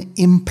brain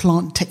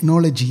implant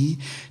technology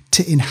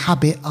to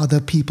inhabit other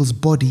people's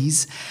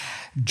bodies,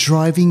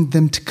 driving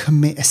them to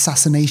commit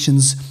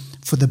assassinations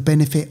for the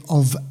benefit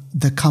of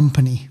the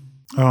company.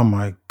 Oh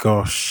my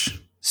gosh.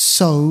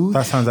 So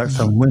That sounds like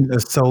some Winter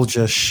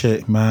Soldier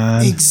shit,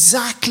 man.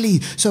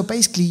 exactly. So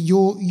basically,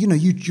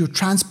 you're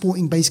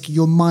transporting basically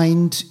your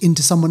mind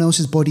into someone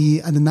else's body,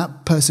 and then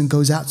that person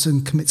goes out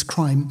and commits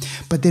crime.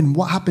 But then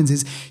what happens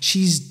is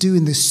she's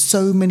doing this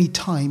so many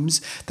times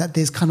that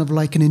there's kind of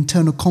like an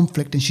internal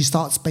conflict, and she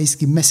starts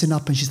basically messing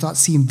up, and she starts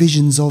seeing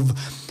visions of,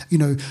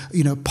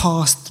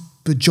 past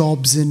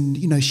jobs, and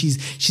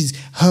she's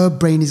her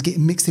brain is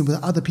getting mixed in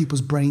with other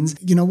people's brains.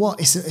 You know what,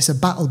 it's a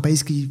battle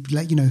basically,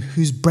 like,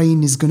 whose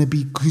brain's going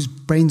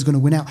to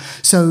win out.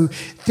 So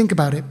think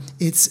about it,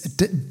 it's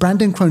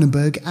Brandon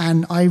Cronenberg,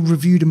 and I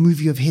reviewed a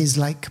movie of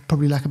his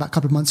probably about a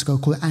couple of months ago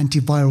called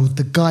Antiviral.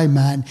 The guy,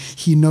 man,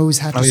 he knows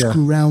how to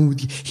screw around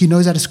with you. He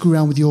knows how to screw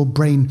around with your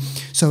brain.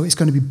 So it's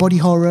going to be body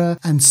horror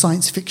and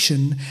science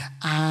fiction,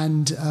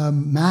 and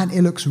man,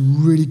 it looks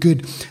really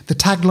good. The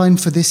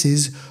tagline for this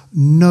is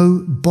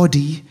 "No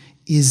body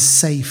is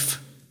safe,"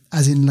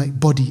 as in like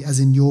body, as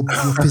in your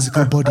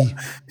physical body.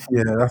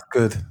 Yeah, that's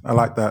good. I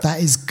like that.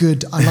 That is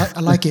good. I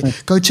like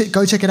it. Go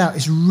check it out.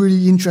 It's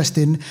really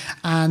interesting,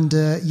 and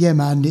yeah,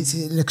 man,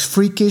 it looks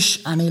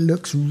freakish and it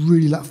looks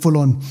really like full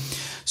on.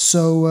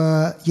 So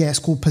yeah, it's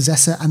called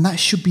Possessor, and that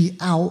should be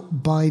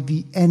out by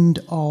the end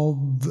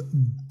of.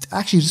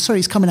 Actually, sorry,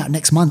 it's coming out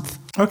next month.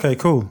 Okay,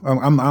 cool.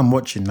 I'm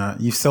watching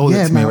that. You've sold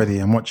it to me already.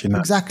 I'm watching that.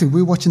 Exactly.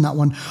 We're watching that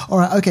one. All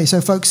right. Okay.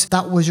 So, folks,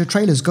 that was your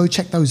trailers. Go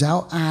check those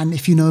out. And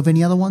if you know of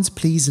any other ones,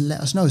 please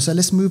let us know. So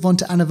let's move on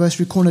to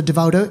Anniversary Corner,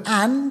 Devaldo.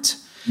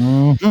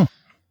 And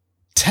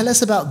tell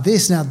us about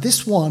this. Now,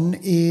 this one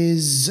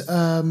is,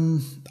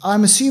 I'm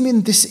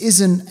assuming this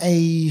isn't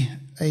a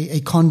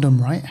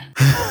condom, right?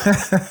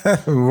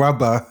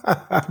 Rubber.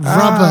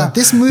 Rubber.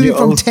 This movie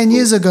from 10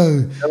 years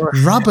ago.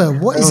 Rubber.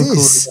 What is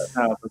this?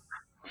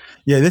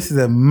 Yeah, this is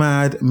a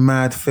mad,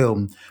 mad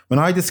film. When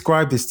I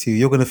describe this to you,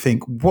 you're going to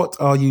think, what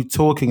are you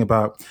talking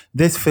about?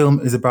 This film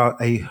is about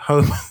a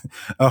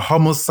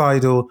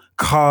homicidal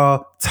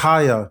car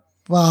tire.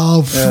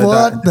 Wow,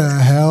 what the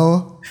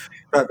hell?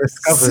 That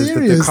discovers,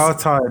 the car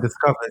tire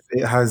discovers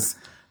it has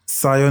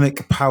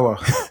psionic power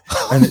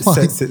and it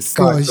sets its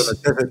sights on a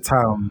desert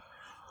town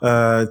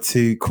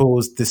to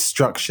cause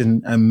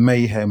destruction and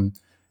mayhem.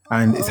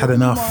 And it's had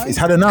enough. It's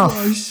had enough.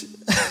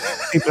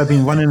 People have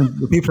been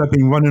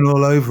running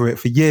all over it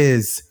for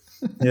years.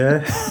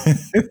 Yeah.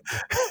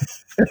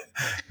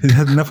 It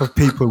had enough of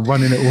people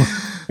running it all.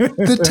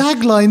 The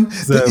tagline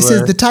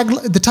says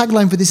the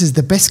tagline for this is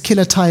the best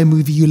killer tire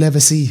movie you'll ever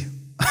see.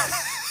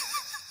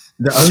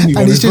 The only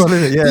one as well,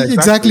 isn't it? Yeah,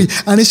 exactly.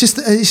 And it's just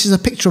a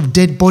picture of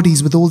dead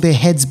bodies with all their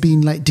heads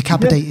being like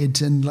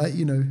decapitated and like,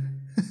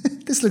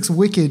 this looks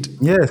wicked.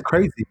 Yeah, it's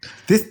crazy.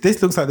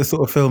 This looks like the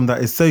sort of film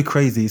that is so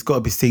crazy it's got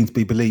to be seen to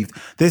be believed.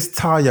 This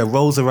tire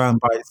rolls around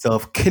by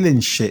itself,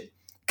 killing shit,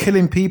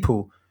 killing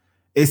people.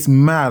 It's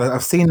mad.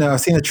 I've seen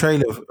a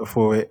trailer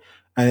for it,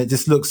 and it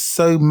just looks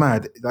so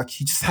mad. Like,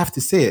 you just have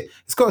to see it.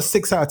 It's got a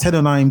 6 out of 10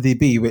 on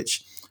IMDb,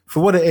 which for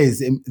what it is,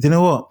 you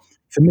know what?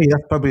 For me,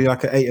 that's probably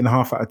like an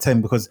 8.5 out of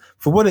 10, because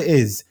for what it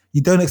is,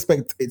 you don't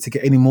expect it to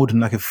get any more than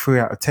like a 3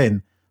 out of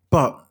 10.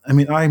 But I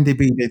mean,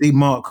 IMDb, they do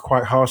mark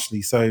quite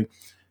harshly, so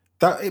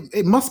that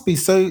it must be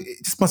so.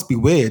 It just must be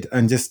weird,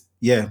 and just,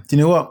 yeah. Do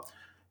you know what?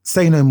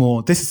 Say no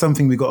more. This is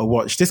something we got to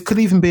watch. This could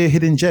even be a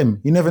hidden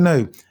gem. You never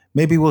know.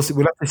 Maybe we'll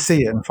have to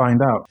see it and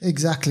find out.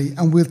 Exactly,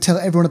 and we'll tell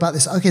everyone about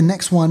this. Okay,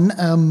 next one.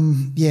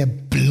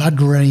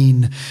 Blood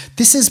Rain.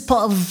 This is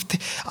part of.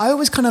 I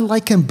always kind of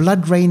liken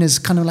Blood Rain as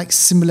kind of like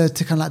similar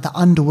to kind of like the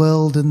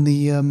Underworld and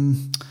the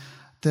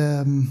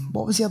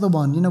what was the other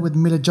one? With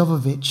Mila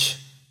Jovovich.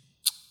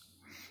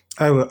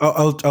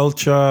 Oh,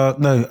 Ultra,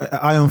 no,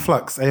 Ion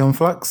Flux,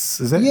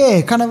 is it?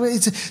 Yeah, kind of.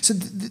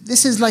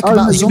 This is like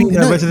about a zombie.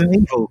 Resident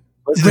Evil.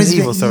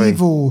 Resident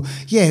Evil.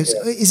 Yeah,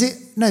 so is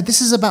it? No, this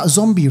is about a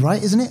zombie,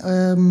 right? Isn't it?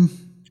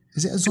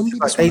 Is it a zombie?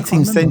 Like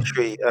 18th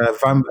century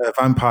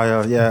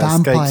vampire. Yeah,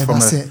 escapes from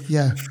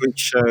a freak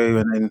show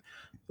and then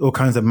all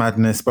kinds of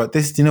madness. But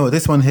this, you know what?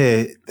 This one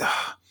here,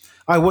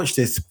 I watched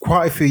this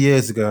quite a few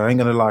years ago. I ain't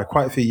gonna lie,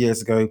 quite a few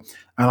years ago,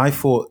 and I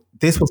thought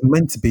this was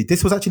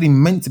actually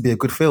meant to be a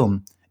good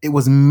film. It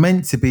was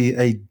meant to be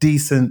a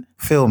decent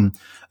film.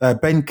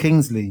 Ben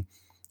Kingsley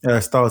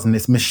stars in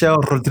this. Michelle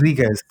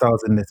Rodriguez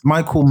stars in this.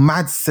 Michael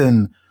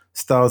Madsen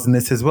stars in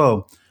this as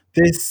well.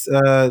 This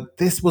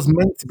was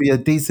meant to be a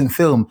decent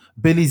film.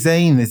 Billy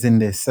Zane is in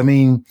this. I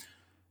mean,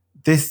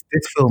 this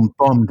film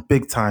bombed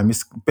big time.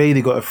 It's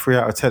barely got a 3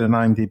 out of 10 on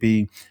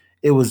IMDb.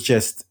 It was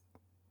just,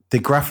 the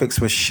graphics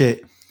were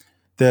shit.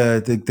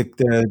 The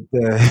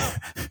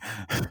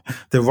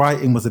the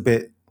writing was a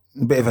bit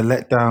of a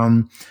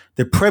letdown.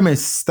 The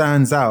premise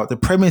stands out. The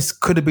premise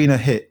could have been a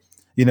hit.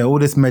 All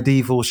this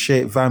medieval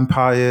shit,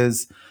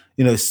 vampires,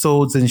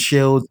 swords and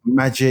shields,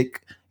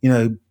 magic.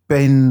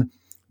 Ben,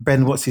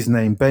 what's his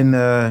name?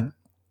 Ben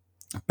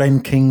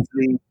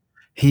Kingsley.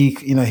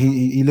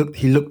 He looked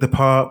the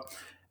part,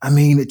 I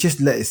mean, it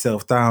just let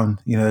itself down,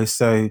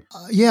 So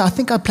Yeah, I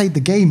think I played the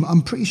game.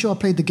 I'm pretty sure I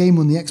played the game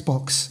on the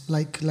Xbox,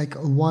 like a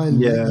while,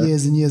 like yeah,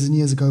 years and years and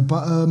years ago.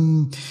 But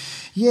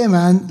yeah,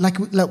 man, like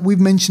we've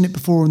mentioned it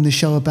before on the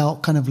show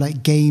about kind of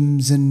like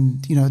games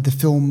and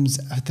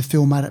the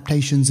film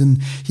adaptations,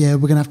 and yeah,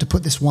 we're gonna have to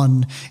put this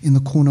one in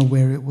the corner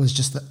where it was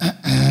just the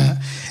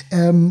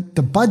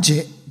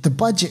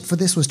budget for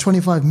this was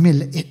 25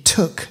 mil. It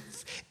took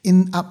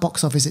at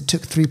box office, it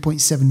took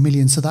 3.7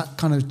 million. So that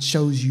kind of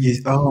shows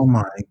you. Oh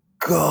my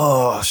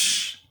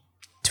gosh.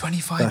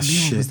 25 That's mil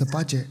shit. was the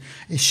budget.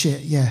 It's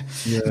shit, yeah,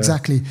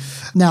 exactly.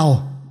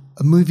 Now,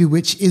 a movie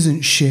which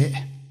isn't shit.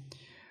 Hang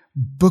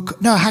on.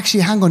 No, I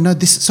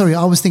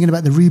was thinking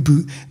about the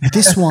reboot.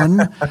 This one,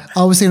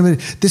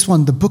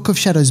 The Book of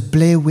Shadows,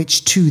 Blair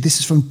Witch 2. This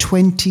is from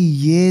 20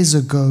 years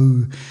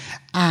ago.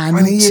 And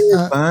 20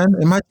 years, man.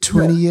 Imagine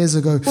 20 years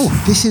ago.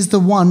 Oof. This is the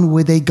one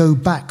where they go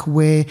back,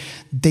 where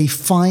they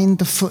find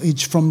the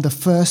footage from the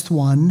first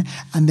one,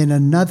 and then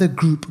another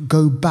group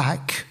go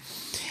back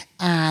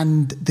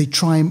and they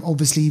try and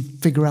obviously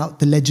figure out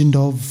the legend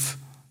of,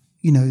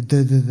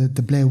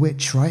 the Blair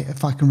Witch, right?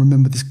 If I can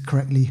remember this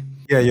correctly.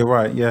 Yeah, you're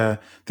right. Yeah.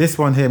 This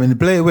one here, the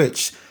Blair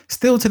Witch,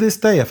 still to this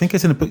day, I think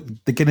it's in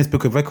the Guinness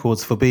Book of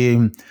Records for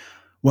being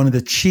one of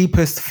the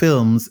cheapest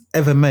films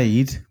ever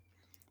made,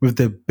 with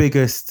the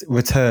biggest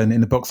return in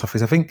the box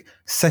office. I think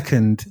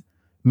second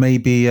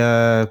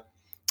is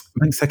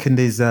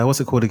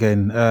what's it called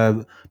again?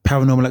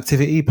 Paranormal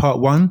Activity Part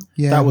 1.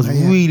 Yeah, that was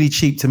really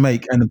cheap to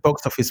make, and the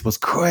box office was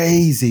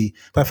crazy.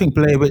 But I think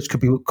Blair Witch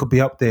could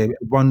be up there,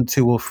 1,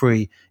 2, or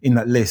 3 in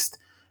that list.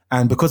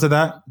 And because of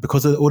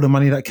all the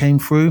money that came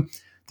through,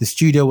 the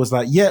studio was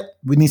like, "Yep,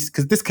 we need,"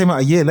 because this came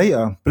out a year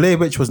later. Blair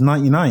Witch was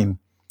 99.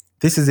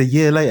 This is a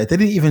year later. They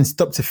didn't even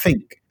stop to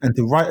think and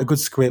to write a good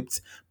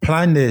script,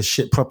 plan their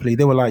shit properly.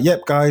 They were like,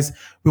 "Yep, guys,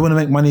 we want to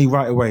make money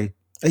right away."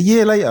 A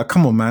year later,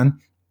 come on, man.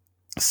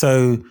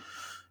 So,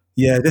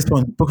 yeah, this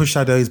one, Book of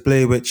Shadows,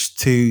 Blair Witch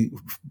 2,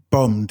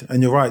 bombed.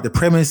 And you're right, the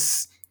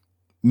premise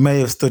may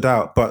have stood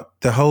out, but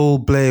the whole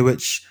Blair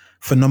Witch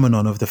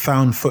phenomenon of the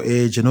found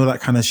footage and all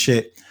that kind of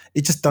shit,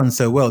 it just done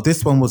so well.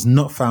 This one was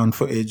not found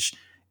footage.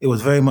 It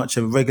was very much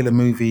a regular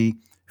movie,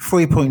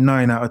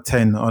 3.9 out of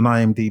 10 on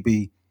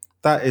IMDb.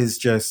 That's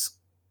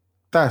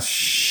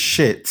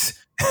shit.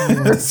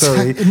 Yeah.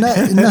 Sorry. No,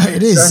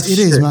 it is. It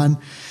is, man.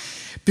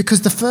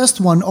 Because the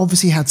first one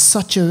obviously had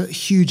such a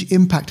huge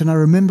impact. And I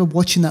remember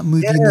watching that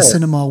movie in the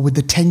cinema with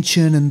the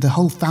tension and the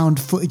whole found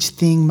footage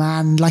thing,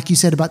 man. Like you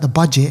said about the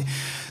budget,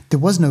 there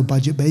was no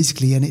budget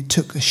basically, and it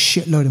took a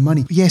shitload of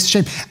money. Yes,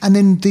 shame. And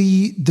then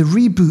the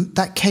reboot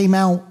that came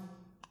out,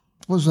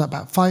 what was that,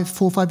 about 4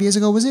 or 5 years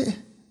ago, was it?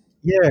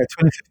 Yeah,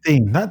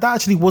 2015. That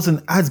actually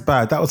wasn't as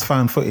bad. That was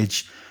found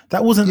footage.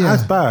 That wasn't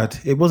as bad.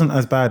 It wasn't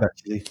as bad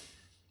actually.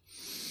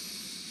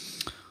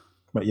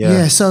 But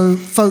yeah. So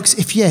folks,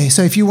 if you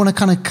want to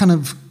kind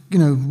of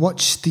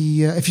watch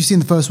the if you've seen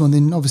the first one,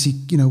 then obviously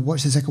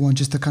watch the second one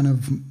just to kind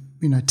of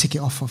tick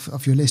it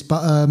off your list.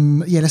 But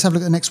let's have a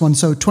look at the next one.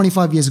 So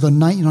 25 years ago,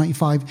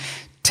 1995,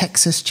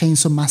 Texas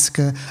Chainsaw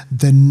Massacre: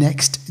 The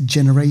Next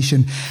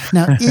Generation.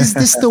 Now, is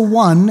this the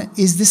one?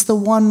 Is this the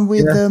one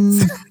with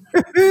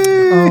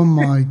oh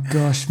my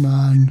gosh,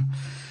 man.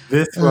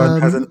 This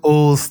one has an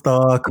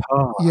all-star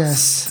cast.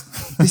 Yes,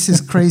 this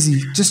is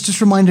crazy. just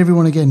remind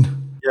everyone again.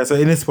 Yeah, so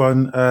in this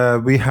one,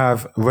 we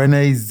have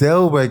Renee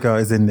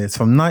Zellweger is in this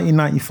from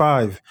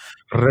 1995.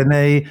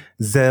 Renee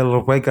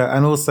Zellweger,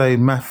 and also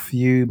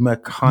Matthew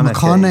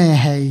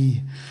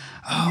McConaughey.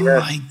 Oh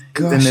my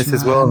gosh, he's in this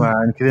as well,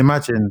 man. Can you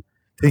imagine?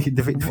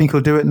 Think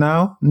he'll do it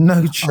now?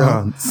 No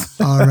chance.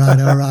 All right.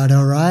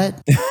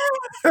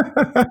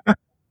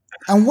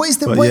 And what is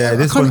the?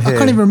 I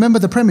can't even remember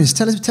the premise.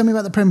 Tell me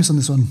about the premise on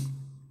this one.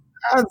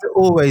 As it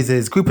always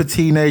is, group of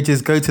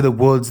teenagers go to the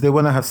woods. They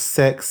want to have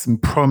sex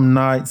and prom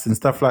nights and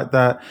stuff like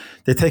that.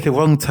 They take a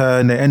wrong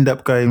turn. They end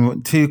up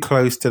going too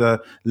close to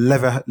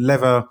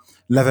the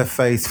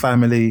Leatherface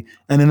family,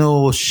 and then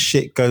all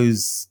shit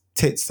goes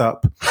tits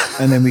up.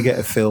 And then we get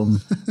a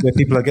film where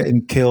people are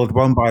getting killed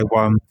one by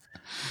one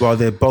while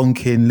they're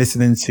bonking,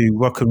 listening to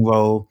rock and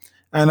roll,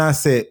 and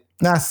that's it.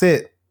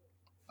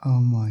 Oh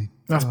my!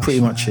 That's pretty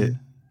much it.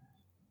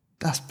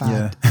 That's bad.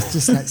 Yeah. It's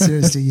just like,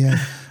 seriously, yeah.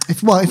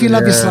 If you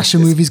love your slasher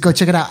movies, go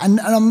check it out. And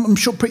I'm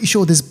pretty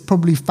sure there's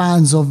probably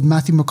fans of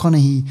Matthew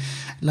McConaughey,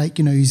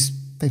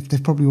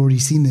 they've probably already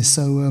seen this.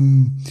 So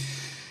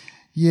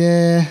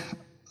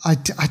I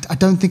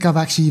don't think I've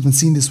actually even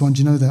seen this one.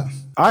 Do you know that?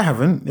 I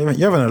haven't.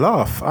 You're having a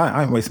laugh.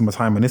 I ain't wasting my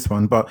time on this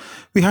one, but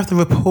we have to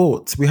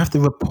report. We have to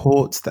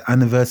report the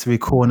Anniversary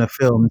Corner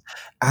films,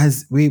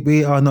 as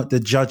we are not the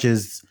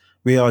judges.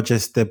 We are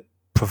just the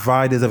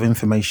providers of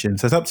information.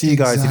 So it's up to you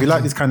guys. If you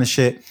like this kind of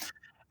shit,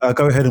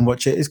 go ahead and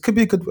watch it. It could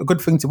be a good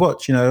thing to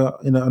watch,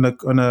 on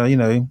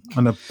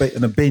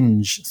a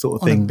binge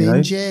sort of thing. On a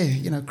binge,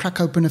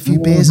 crack open a few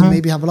beers and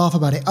maybe have a laugh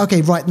about it.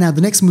 Okay, right now the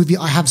next movie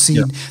I have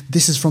seen.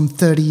 This is from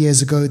 30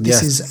 years ago.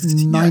 This is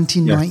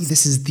 1990. Yes.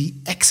 This is The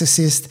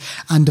Exorcist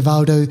and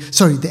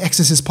The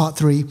Exorcist Part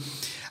 3.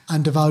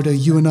 And Devaldo,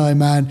 you and I,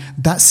 man,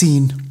 that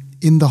scene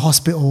in the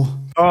hospital.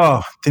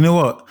 Oh, do you know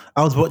what?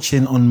 I was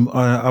watching on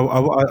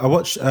I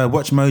watch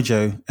Watch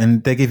Mojo,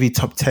 and they give you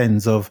top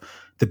tens of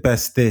the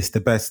best this,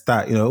 the best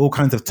that, all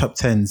kinds of top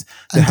tens.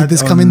 They And did had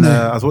this come in on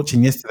there? I was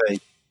watching yesterday,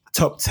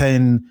 top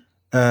 10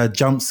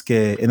 jump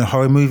scare in a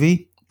horror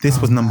movie. This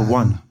was number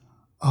one.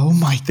 Oh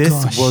my This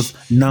gosh. was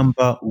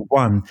number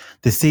one.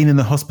 The scene in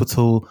the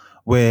hospital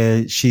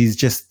where she's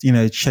just,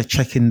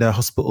 checking the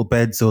hospital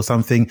beds or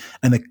something,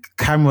 and the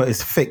camera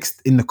is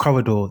fixed in the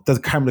corridor. The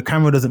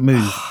camera doesn't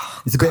move.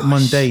 It's a bit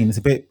mundane. It's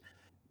a bit.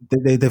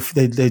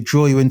 They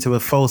draw you into a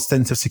false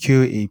sense of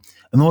security,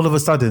 and all of a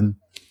sudden,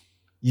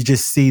 you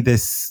just see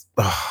this.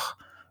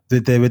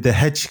 With the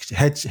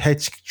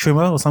hedge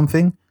trimmer or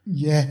something.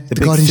 Yeah, The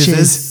the big garden scissors.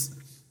 shears.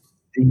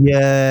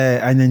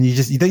 Yeah, and then you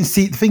don't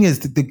see. The thing is,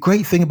 the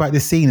great thing about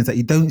this scene is that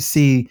you don't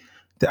see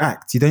the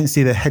act, you don't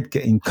see the head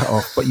getting cut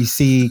off, but you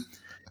see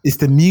it's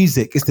the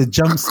music, it's the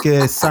jump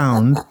scare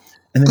sound,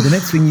 and then the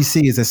next thing you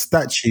see is a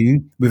statue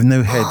with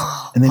no head,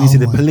 and then you see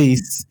the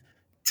police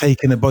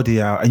taking a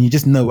body out, and you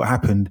just know what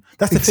happened.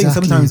 That's the thing.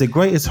 Sometimes the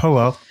greatest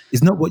horror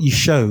is not what you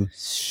show,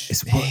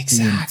 it's what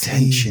the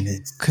intention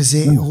is. Because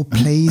it all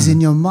plays in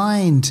your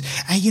mind.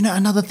 And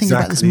another thing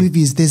about this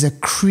movie is there's a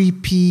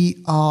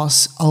creepy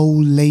ass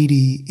old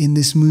lady in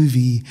this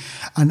movie.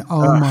 And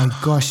oh my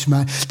gosh,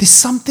 man. There's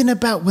something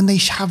about when they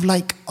have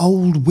like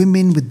old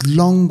women with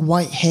long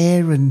white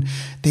hair and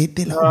they're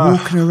like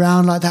walking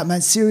around like that, man.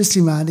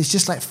 Seriously, man. It's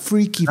just like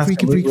freaky.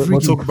 We'll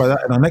talk about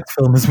that in our next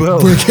film as well.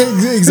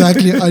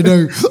 Exactly.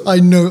 I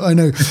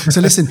know.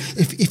 So listen,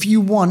 if you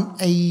want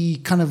a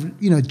kind of,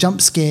 jump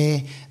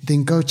scare,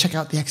 then go check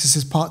out The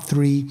Exorcist Part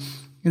 3.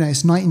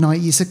 It's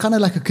 1990. It's a kind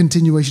of like a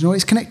continuation, or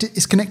it's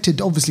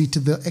connected obviously to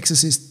The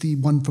Exorcist, the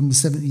one from the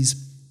 70s.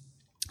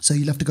 So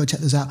you'll have to go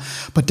check those out.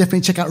 But definitely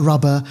check out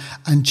Rubber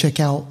and check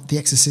out The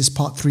Exorcist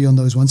Part 3 on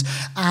those ones.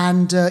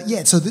 And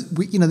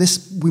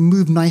we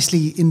move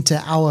nicely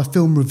into our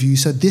film review.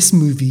 So this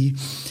movie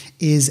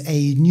is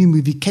a new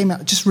movie, came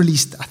out, just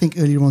released, I think,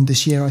 earlier on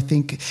this year. I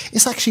think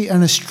it's actually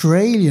an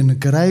Australian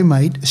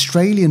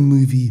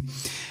movie.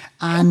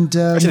 And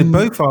actually,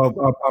 both our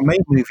main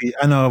movie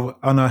and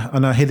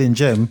our hidden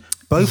gem,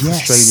 both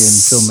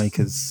Australian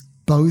filmmakers.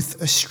 Both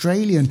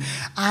Australian.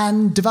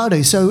 And Devaldo,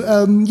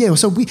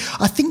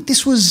 I think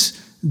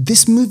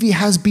this movie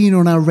has been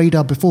on our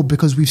radar before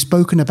because we've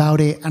spoken about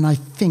it, and I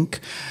think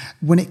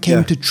when it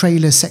came to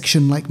trailer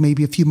section, like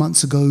maybe a few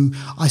months ago,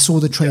 I saw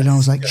the trailer and I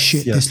was like,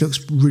 this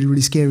looks really,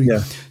 really scary.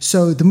 Yeah.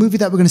 So the movie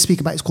that we're going to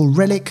speak about is called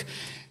Relic,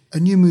 a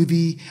new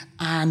movie.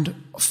 And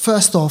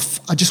first off,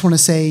 I just want to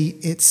say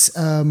it's,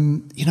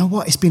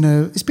 it's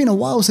been a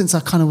while since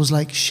I kind of was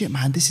like, shit,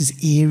 man, this is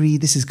eerie.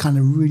 This is kind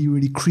of really,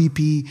 really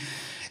creepy.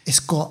 It's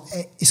got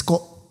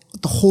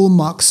the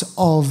hallmarks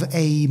of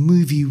a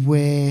movie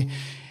where,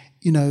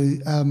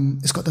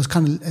 it's got those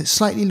kind of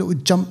slightly little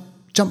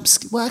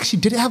jumps. Well, actually,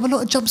 did it have a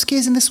lot of jump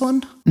scares in this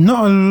one?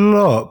 Not a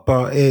lot,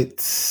 but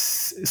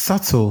it's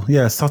subtle.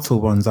 Yeah,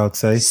 subtle ones, I'd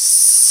say.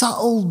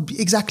 Subtle,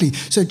 exactly.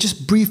 So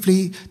just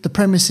briefly, the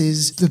premise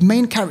is the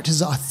main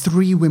characters are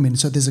three women.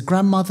 So there's a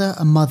grandmother,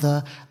 a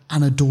mother,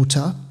 and a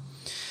daughter.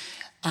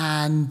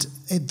 And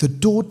the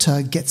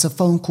daughter gets a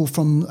phone call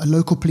from a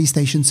local police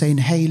station saying,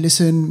 hey,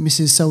 listen,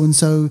 Mrs.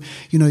 So-and-so,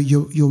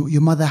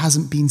 your mother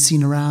hasn't been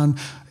seen around.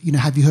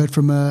 Have you heard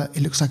from her?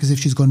 It looks like as if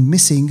she's gone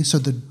missing. So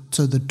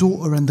the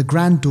daughter and the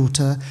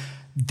granddaughter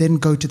then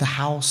go to the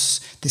house,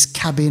 this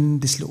cabin,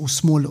 this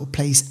small little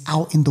place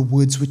out in the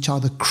woods, which are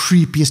the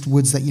creepiest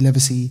woods that you'll ever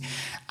see.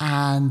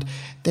 And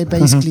they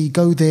basically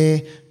go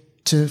there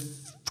to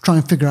try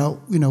and figure out,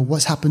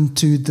 what's happened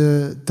to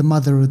the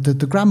mother or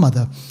the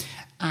grandmother.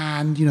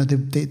 And,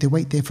 they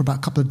wait there for about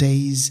a couple of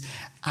days,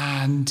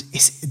 and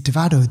it's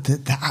Devado,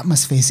 the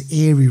atmosphere is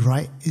eerie,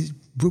 right?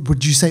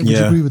 Would you say, would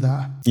you agree with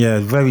that? Yeah,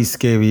 very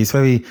scary. It's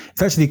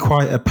actually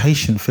quite a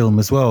patient film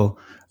as well.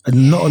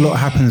 And not a lot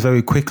happens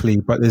very quickly,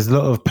 but there's a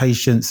lot of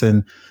patience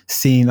and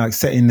setting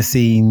the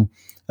scene.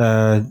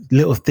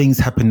 Little things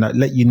happen that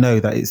let you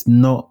know that it's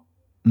not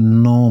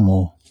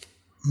normal,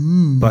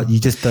 but you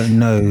just don't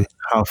know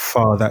how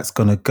far that's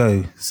going to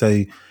go.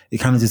 So it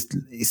kind of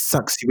it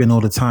sucks you in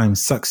all the time,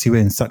 sucks you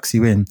in.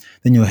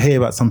 Then you'll hear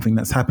about something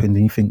that's happened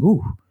and you think,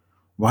 ooh,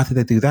 why did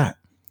they do that?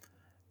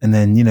 And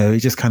then, it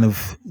just kind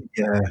of,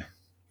 yeah.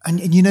 And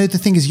the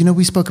thing is,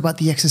 we spoke about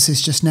The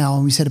Exorcist just now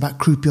and we said about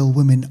creepy old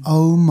women.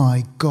 Oh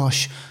my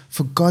gosh,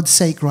 for God's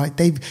sake, right?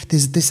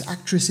 There's this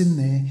actress in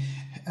there.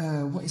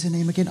 What is her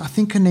name again? I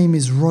think her name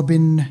is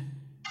Robin.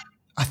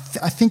 I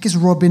think it's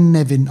Robin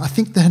Nevin. I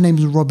think her name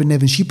is Robin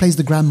Nevin. She plays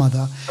the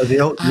grandmother.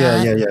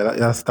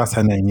 That's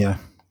her name, yeah.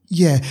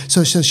 Yeah,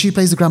 so she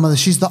plays the grandmother.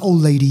 She's the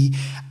old lady,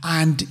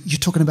 and you're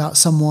talking about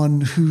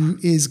someone who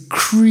is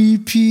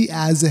creepy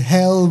as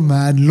hell,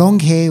 man. Long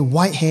hair,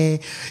 white hair,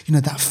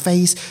 that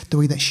face, the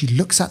way that she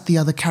looks at the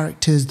other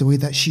characters, the way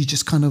that she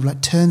just kind of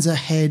like turns her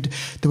head,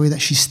 the way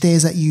that she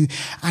stares at you.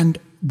 And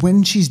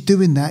when she's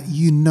doing that,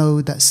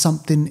 that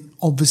something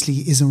obviously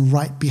isn't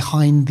right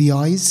behind the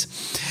eyes.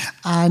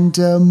 And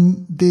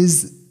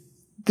there's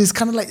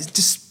kind of like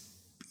just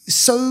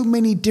so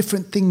many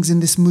different things in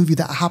this movie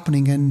that are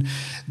happening, and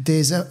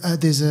there's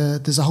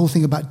a whole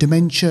thing about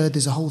dementia.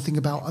 There's a whole thing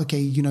about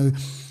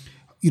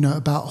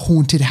about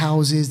haunted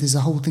houses. There's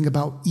a whole thing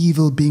about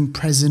evil being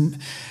present.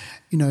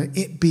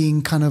 It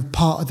being kind of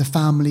part of the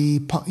family.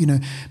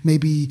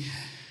 Maybe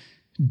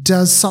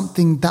does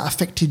something that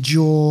affected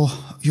your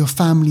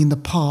family in the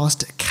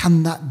past,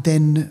 can that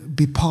then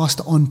be passed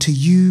on to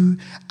you?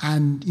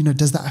 And,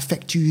 does that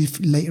affect you if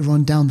later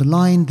on down the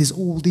line? There's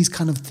all these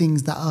kind of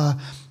things that are,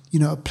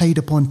 played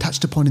upon,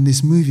 touched upon in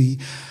this movie.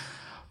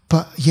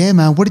 But yeah,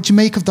 man, what did you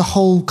make of the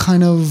whole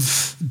kind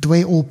of, the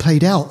way it all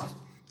played out?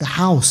 The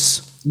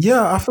house?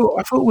 Yeah, I thought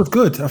it was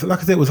good. Like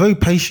I said, it was very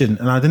patient,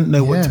 and I didn't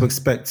know what to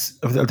expect.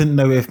 I didn't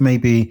know if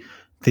maybe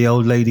the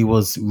old lady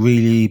was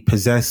really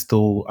possessed,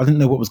 or I didn't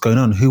know what was going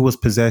on, who was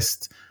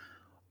possessed.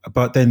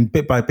 But then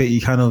bit by bit,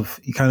 you kind of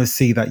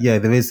see that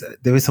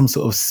there is some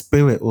sort of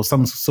spirit or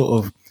some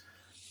sort of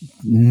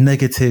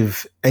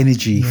negative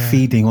energy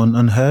feeding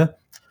on her.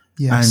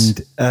 Yes.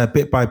 And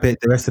bit by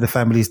bit, the rest of the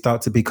family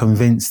start to be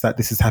convinced that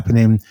this is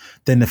happening.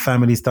 Then the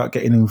family start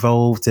getting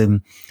involved, and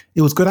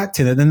it was good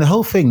acting. And then the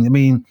whole thing, I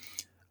mean,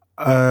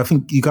 I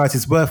think you guys,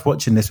 it's worth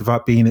watching this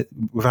without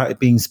it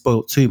being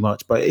spoiled too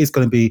much. But it is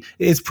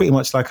pretty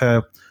much like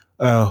a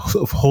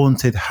sort of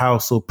haunted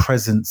house or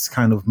presence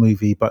kind of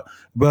movie, but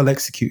well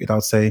executed,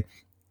 I'd say.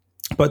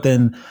 But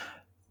then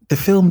the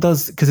film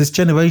does, because it's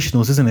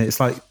generational, isn't it?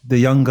 It's like the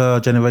younger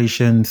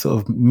generation,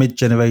 sort of mid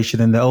generation,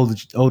 and the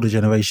older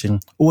generation,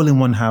 all in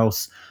one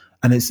house,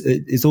 and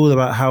it's all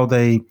about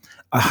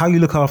how you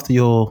look after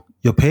your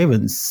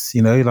parents.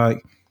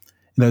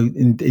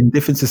 In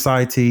different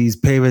societies,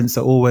 parents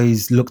are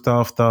always looked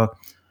after.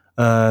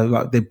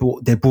 Like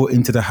they're brought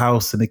into the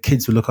house, and the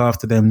kids will look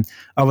after them.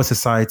 Other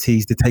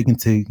societies, they're taken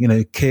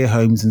to care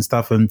homes and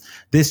stuff. And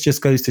this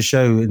just goes to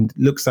show and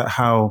looks at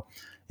how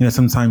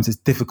sometimes it's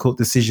difficult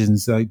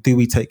decisions. Like, do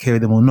we take care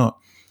of them or not?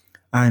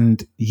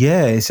 And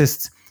it's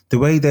just the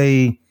way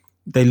they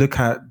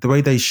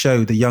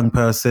show the young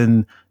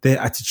person, their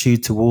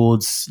attitude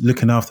towards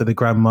looking after the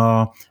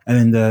grandma,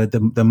 and then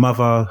the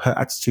mother, her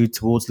attitude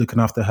towards looking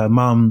after her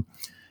mum,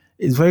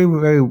 is very,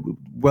 very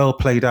well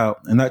played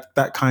out. And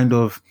that kind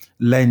of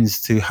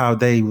lends to how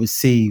they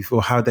receive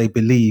or how they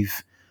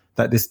believe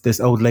that this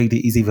old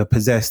lady is either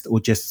possessed or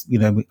just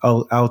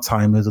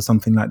Alzheimer's or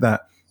something like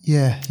that.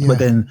 Yeah. But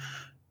then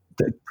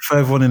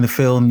further on in the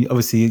film,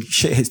 obviously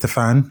shit hits the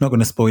fan. Not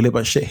going to spoil it,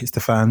 but shit hits the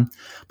fan.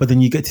 But then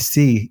you get to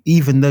see,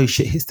 even though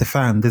shit hits the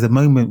fan, there's a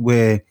moment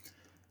where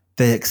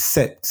they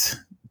accept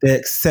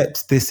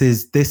this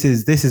is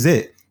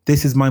it.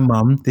 This is my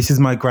mum. This is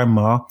my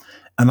grandma,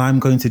 and I'm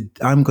going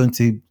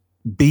to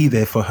be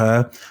there for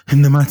her,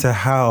 no matter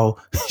how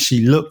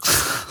she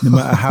looks, no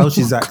matter how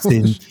she's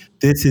acting.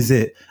 This is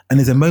it. And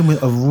there's a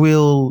moment of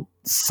real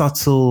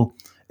subtle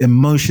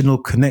emotional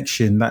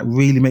connection that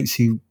really makes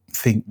you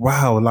think,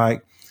 wow,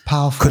 like,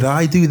 powerful. Could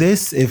I do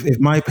this if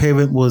my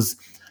parent was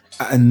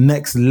at a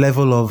next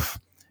level of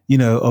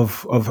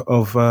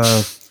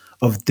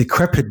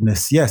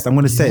decrepitness? Yes, I'm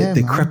going to say it,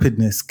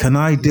 decrepitness. Can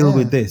I deal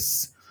with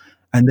this?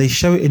 And they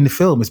show it in the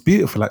film. It's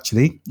beautiful,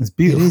 actually. It's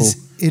beautiful.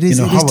 It is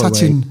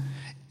touching. Way.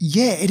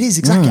 Yeah, it is,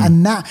 exactly.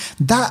 And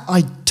that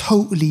I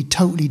totally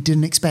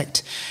didn't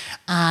expect.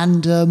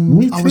 And I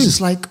was just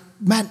like,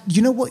 man,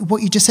 you know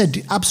what you just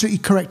said, absolutely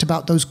correct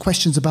about those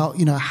questions about,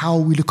 how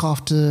we look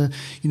after,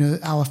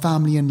 our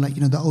family and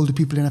the older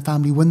people in our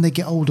family when they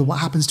get older, what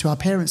happens to our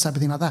parents,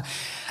 everything like that.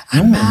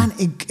 And man,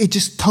 it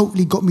just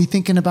totally got me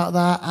thinking about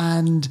that.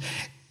 And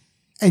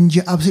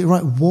you're absolutely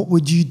right. What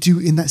would you do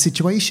in that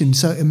situation?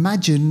 So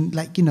imagine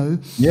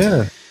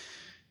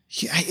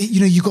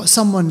you got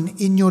someone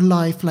in your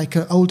life, like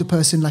an older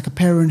person, like a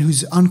parent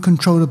who's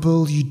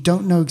uncontrollable. You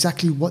don't know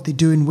exactly what they're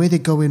doing, where they're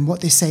going, what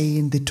they're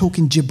saying. They're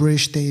talking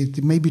gibberish. They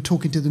may be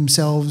talking to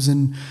themselves,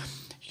 and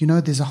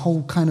there's a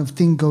whole kind of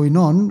thing going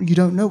on. You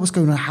don't know what's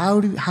going on.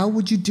 How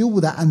would you deal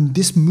with that? And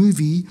this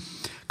movie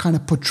kind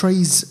of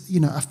portrays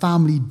a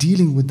family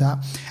dealing with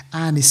that,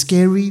 and it's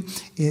scary.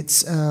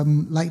 It's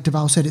like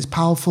Deval said, it's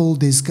powerful.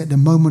 There's the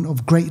moment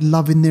of great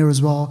love in there as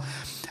well.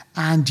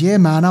 And yeah,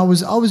 man, I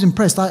was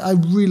impressed. I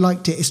really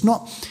liked it. It's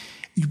not,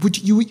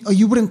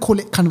 you wouldn't call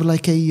it kind of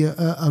like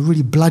a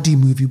really bloody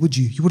movie, would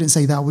you? You wouldn't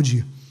say that, would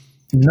you?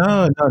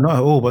 No, not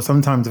at all. But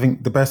sometimes I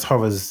think the best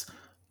horrors,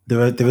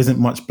 there isn't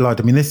much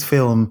blood. I mean, this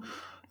film,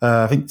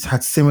 I think it's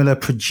had similar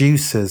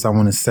producers, I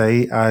want to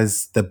say,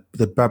 as the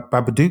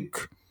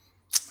Babadook.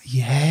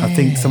 Yeah. I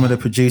think some of the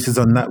producers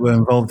on that were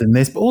involved in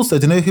this. But also,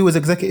 do you know who was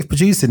executive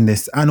producing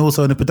this and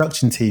also on the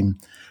production team?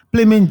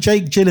 Blimmin'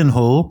 Jake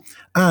Gyllenhaal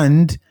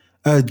and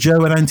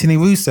Joe and Anthony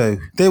Russo.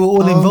 They were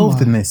all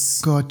involved in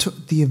this. God,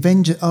 the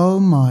Avenger. Oh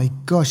my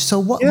gosh. So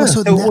what? Yeah,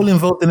 they were all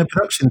involved in the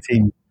production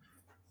team.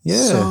 Yeah.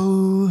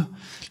 So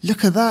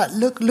look at that.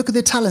 Look at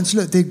their talents.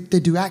 Look, they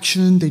do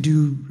action. They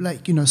do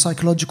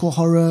psychological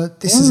horror.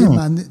 This is it,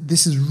 man.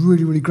 This is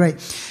really, really great.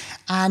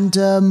 And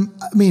I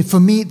mean, for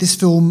me, this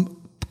film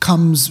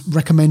comes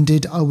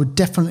recommended, I would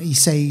definitely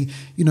say,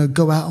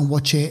 go out and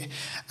watch it.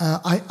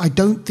 I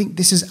don't think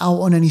this is out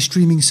on any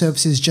streaming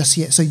services just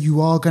yet, so you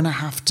are going to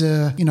have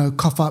to,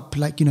 cough up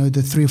like, the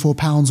 £3 or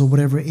 £4 or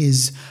whatever it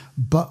is.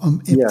 But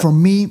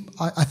from me,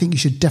 I think you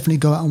should definitely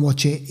go out and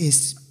watch it.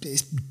 It's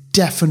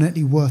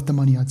definitely worth the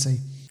money, I'd say.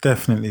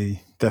 Definitely.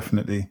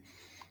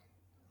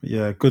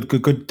 Yeah,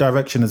 good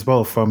direction as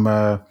well from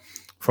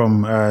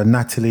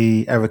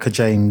Natalie Erica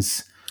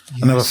James,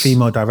 another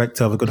female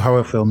director of a good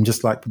horror film,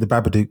 just like The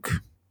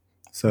Babadook.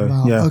 So,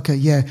 wow. Yeah. Okay,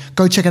 yeah.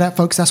 Go check it out,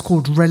 folks. That's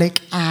called Relic.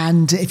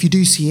 And if you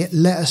do see it,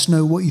 let us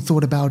know what you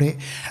thought about it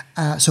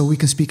so we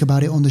can speak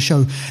about it on the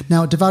show.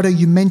 Now, Devaldo,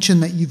 you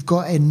mentioned that you've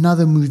got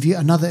another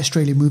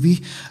Australian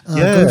movie.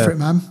 Go for it,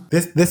 man.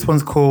 This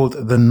one's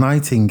called The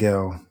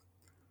Nightingale.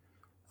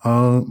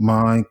 Oh,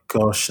 my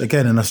gosh.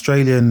 Again, an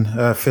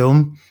Australian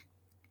film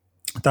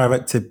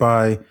directed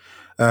by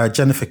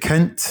Jennifer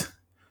Kent.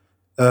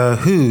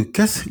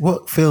 Guess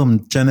what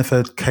film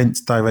Jennifer Kent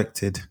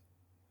directed?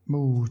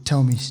 Oh,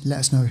 tell me. Let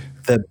us know.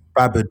 The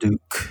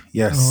Babadook.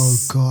 Yes. Oh,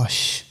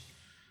 gosh.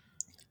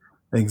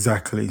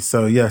 Exactly.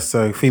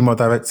 So female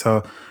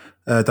director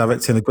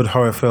directing a good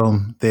horror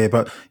film there.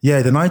 But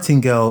yeah, The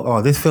Nightingale.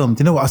 Oh, this film.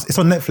 Do you know what? It's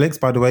on Netflix,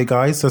 by the way,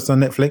 guys. So it's on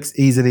Netflix,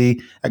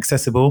 easily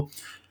accessible.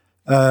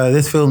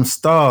 This film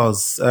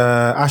stars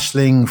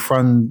Aisling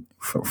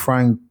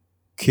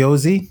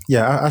Franciosi.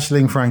 Yeah,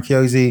 Aisling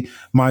Franciosi,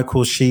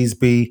 Michael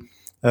Sheesby,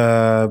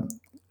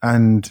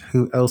 and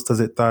who else does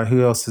it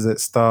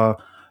star?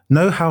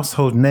 No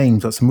household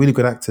names, but some really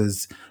good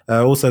actors.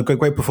 Also,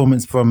 great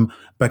performance from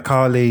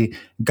Bakali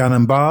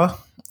Ganambar,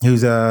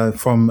 who's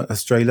from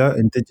Australia,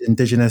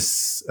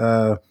 indigenous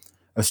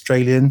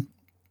Australian.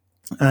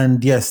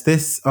 And yes,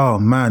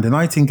 The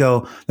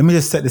Nightingale, let me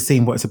just set the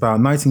scene what it's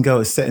about. Nightingale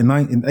is set in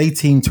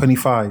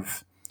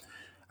 1825.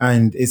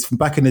 And it's from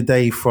back in the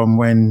day, from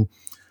when,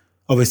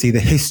 obviously, the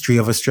history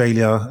of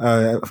Australia,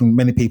 I think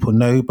many people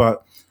know,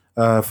 but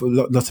for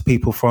lots of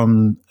people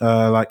from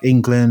like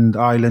England,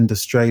 Ireland,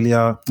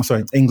 Scotland,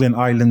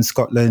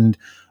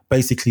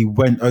 basically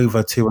went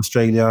over to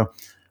Australia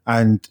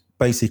and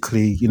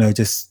basically,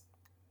 just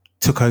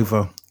took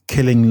over,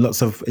 killing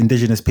lots of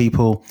indigenous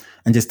people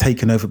and just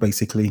taken over,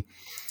 basically.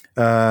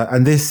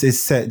 And this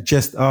is set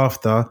just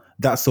after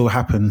that's all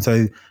happened.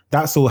 So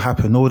that's all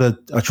happened. All the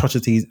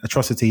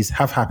atrocities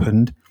have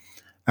happened,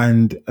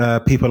 and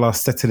people are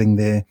settling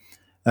there.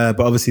 But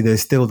obviously,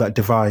 there's still that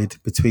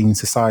divide between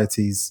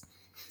societies.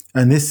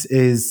 And this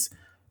is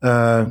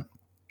the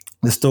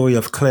story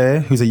of Claire,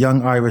 who's a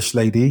young Irish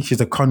lady.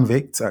 She's a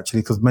convict, actually,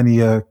 because many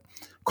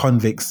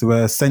convicts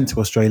were sent to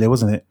Australia,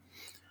 wasn't it?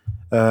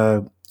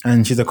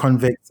 And she's a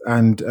convict,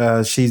 and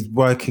she's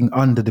working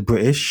under the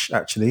British,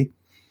 actually.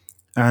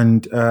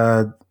 And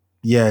the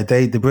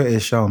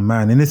British, oh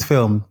man, in this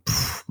film,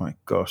 my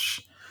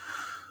gosh.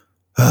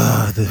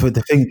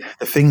 The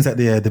things that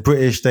the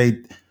British, like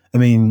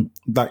in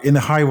the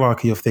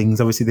hierarchy of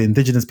things, obviously the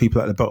indigenous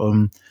people at the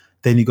bottom,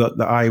 then you got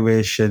the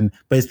Irish, and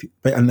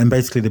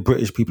basically the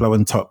British people are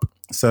on top.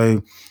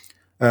 So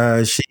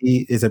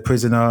she is a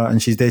prisoner,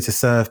 and she's there to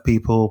serve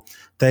people.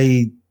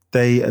 They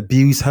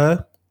abuse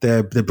her.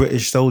 The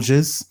British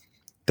soldiers,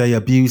 they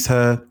abuse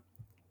her.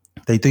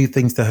 They do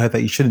things to her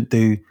that you shouldn't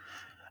do,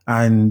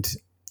 and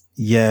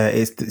yeah,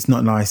 it's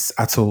not nice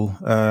at all.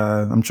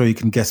 I'm sure you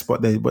can guess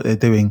what they're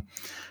doing.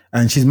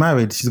 And she's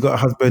married. She's got a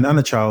husband and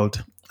a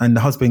child, and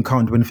the husband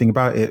can't do anything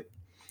about it.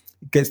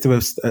 It gets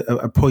to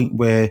a point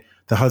where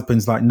the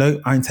husband's like, "No,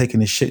 I ain't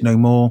taking this shit no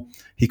more."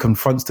 He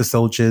confronts the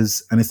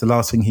soldiers, and it's the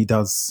last thing he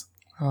does.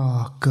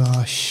 Oh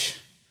gosh,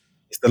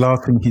 it's the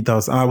last thing he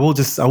does. I will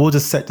just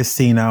set this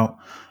scene out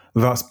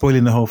without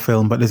spoiling the whole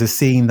film. But there's a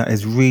scene that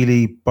is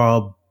really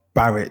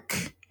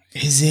barbaric.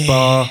 Is it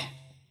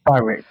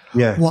barbaric?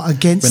 Yeah. What,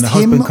 against when the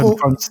him?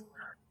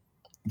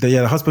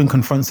 The husband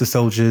confronts the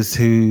soldiers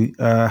who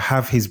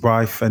have his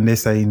wife, and they're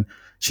saying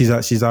she's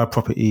our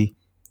property.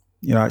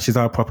 She's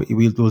our property.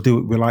 We'll do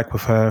what we like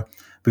with her.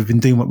 We've been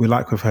doing what we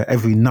like with her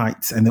every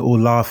night, and they're all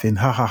laughing.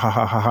 Ha ha ha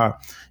ha ha ha.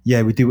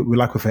 Yeah, we do what we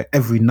like with her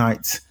every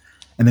night,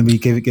 and then we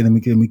give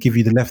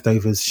you the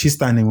leftovers. She's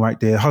standing right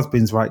there.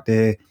 Husband's right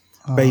there.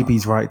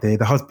 Baby's right there.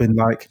 The husband,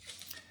 like,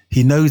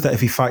 he knows that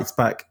if he fights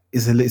back,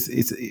 it's a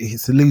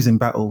losing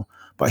battle,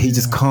 but he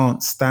just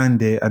can't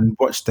stand there and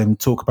watch them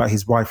talk about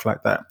his wife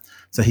like that.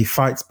 So he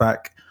fights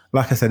back.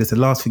 Like I said, it's the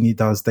last thing he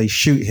does. They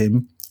shoot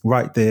him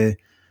right there.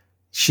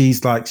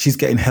 She's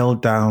getting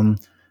held down,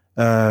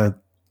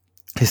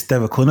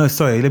 hysterical. No,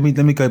 sorry. Let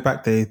me go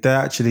back there. They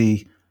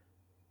actually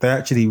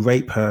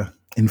rape her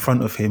in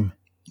front of him.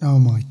 Oh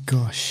my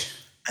gosh!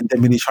 And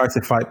then when he tries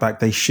to fight back,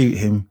 they shoot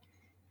him.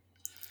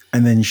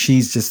 And then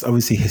she's just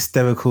obviously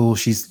hysterical.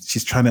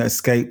 She's trying to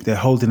escape. They're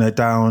holding her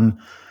down.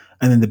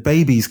 And then the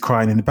baby's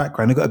crying in the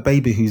background. They've got a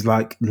baby who's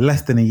like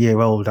less than a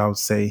year old, I would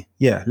say.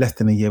 Yeah, less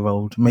than a year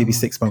old, maybe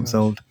 6 months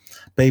old.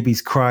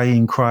 Baby's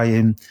crying,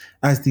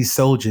 as these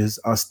soldiers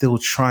are still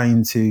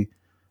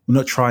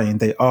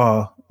they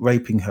are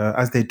raping her.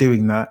 As they're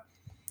doing that,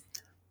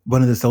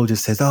 one of the soldiers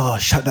says, "Oh,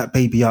 shut that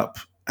baby up."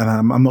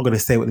 and I'm not going to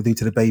say what they do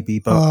to the baby,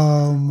 but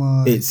Oh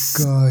my it's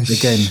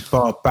again gosh.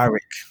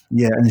 barbaric.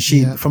 Yeah, and she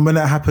Yeah. from when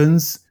that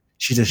happens,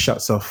 she just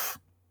shuts off.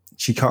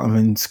 She can't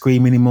even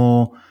scream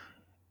anymore.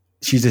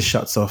 She just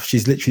shuts off.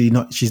 She's literally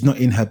not. She's not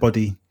in her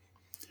body.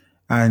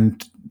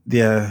 And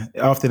yeah,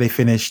 after they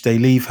finish, they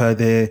leave her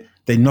there.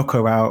 They knock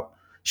her out.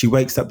 She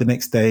wakes up the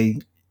next day,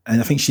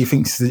 and I think she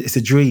thinks it's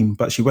a dream.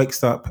 But she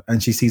wakes up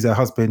and she sees her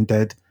husband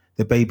dead.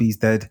 The baby's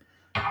dead,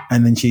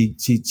 and then she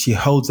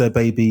holds her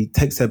baby,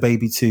 takes her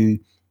baby to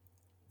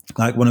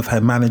like one of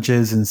her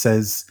managers, and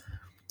says,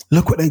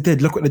 "Look what they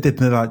did! Look what they did!"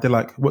 And they're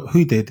like, what,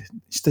 "Who did?"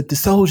 She said, "The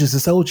soldiers, the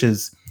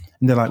soldiers."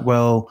 And they're like,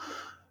 "Well,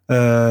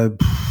 uh,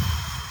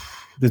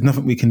 there's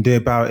nothing we can do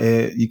about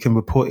it. You can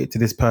report it to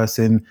this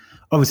person.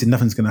 Obviously,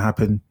 nothing's going to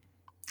happen.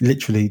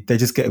 Literally, they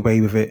just get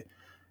away with it."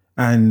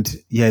 And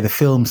yeah, the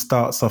film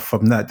starts off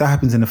from that. That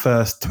happens in the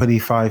first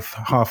 25,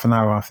 half an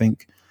hour, I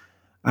think.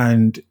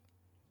 And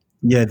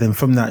yeah, then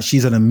from that,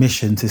 she's on a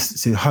mission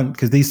to hunt,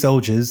 because these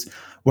soldiers,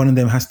 one of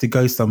them has to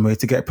go somewhere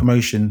to get a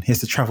promotion. He has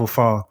to travel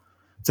far.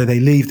 So they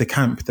leave the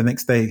camp the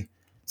next day.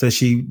 So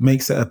she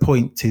makes it a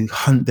point to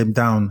hunt them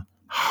down,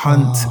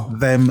 hunt Oh,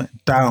 them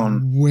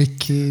down.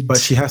 wicked. But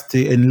she has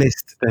to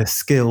enlist the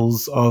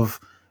skills of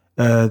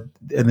an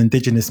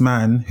indigenous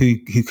man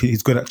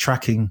who's good at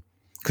tracking,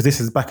 because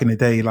this is back in the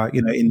day, like,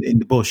 in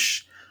the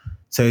bush.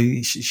 So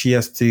she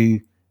has to,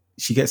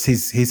 she gets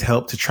his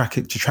help to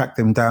track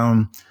them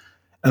down.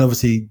 And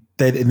obviously,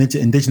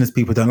 indigenous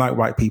people don't like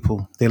white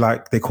people.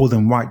 They call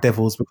them white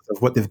devils because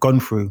of what they've gone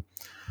through.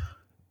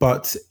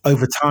 But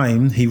over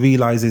time, he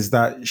realizes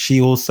that she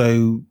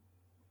also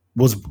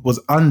was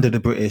under the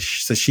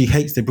British, so she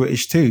hates the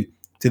British too.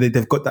 So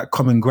they've got that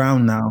common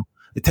ground now.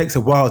 It takes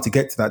a while to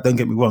get to that. Don't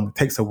get me wrong; it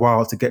takes a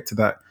while to get to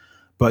that.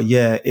 But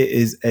yeah, it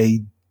is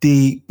a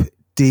deep,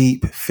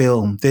 deep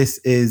film. This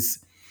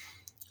is,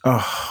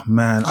 oh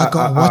man, I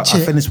gotta watch I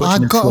it. finished I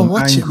watching this gotta film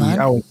watch it, angry.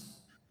 man.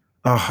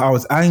 I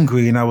was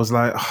angry, and I was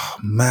like, oh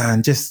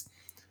man, just,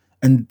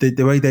 and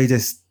the way they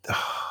just,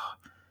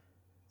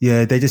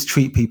 yeah, they just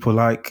treat people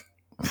like.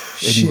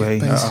 Shit, Anyway,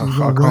 basically. I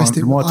Well, worst can't. it.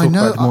 The more I I talk about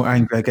know. it, the more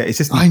angry I get. It's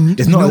just,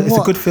 it's You not. know It's a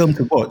what? good film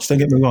to watch. Don't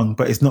get me wrong,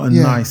 but it's not a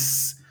Yeah.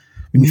 nice.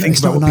 When you think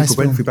It's about not a what nice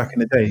people went film. through back in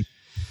the day,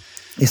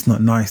 it's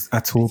not nice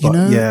at all. You But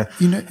know, yeah,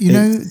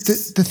 the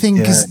it's thing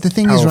yeah, is,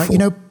 right,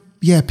 powerful.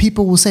 yeah,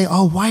 people will say,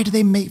 oh, why do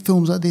they make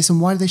films like this and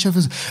why do they show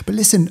films? But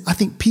listen, I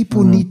think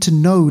people need to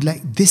know,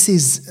 like, this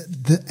is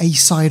the A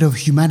side of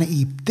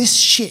humanity. This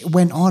shit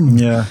went on.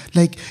 Yeah.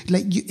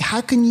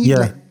 How can you,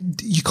 Yeah.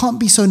 you can't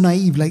be so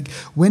naive. Like,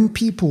 when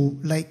people,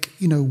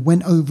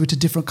 went over to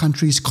different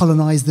countries,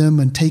 colonize them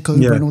and take over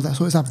Yeah. and all that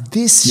sort of stuff,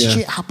 this Yeah.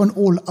 shit happened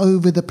all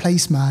over the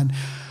place, man.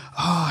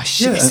 Oh,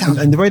 shit, Yeah, it sounds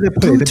and the way they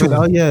put it, they put,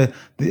 brutal. oh yeah,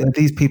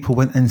 these people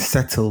went and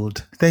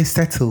settled. They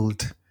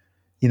settled.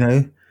 You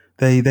know,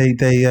 they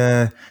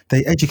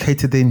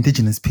educated the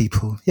indigenous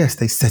people. Yes,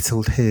 they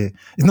settled here.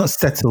 It's not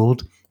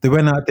settled. They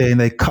went out there and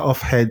they cut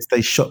off heads.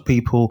 They shot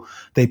people.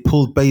 They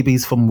pulled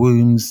babies from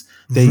wombs.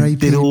 They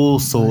did all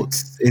Raping,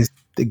 sorts.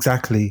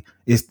 Exactly.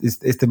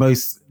 It's the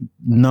most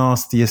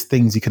nastiest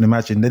things you can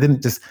imagine. They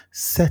didn't just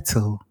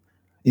settle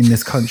in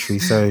this country.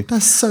 So,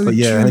 that's so but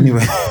yeah. true.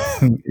 Anyway,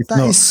 it's That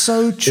not. is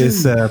so true.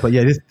 It's but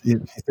yeah, this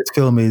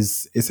film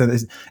is.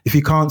 If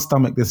you can't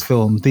stomach this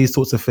film, these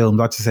sorts of films,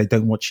 I just say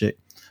don't watch it.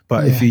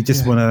 But if Yeah, you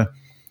just yeah. want to,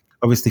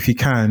 obviously, if you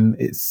can,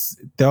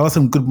 there are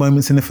some good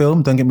moments in the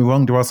film. Don't get me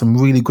wrong, there are some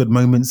really good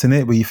moments in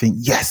it where you think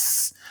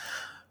yes.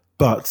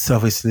 But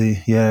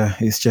obviously, yeah,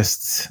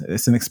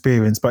 it's an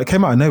experience. But it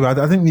came out of nowhere.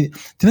 I think do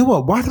you know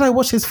what? Why did I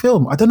watch this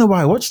film? I don't know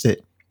why I watched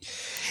it.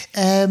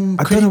 I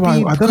Could don't know it why.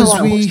 be I don't know because why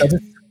I watched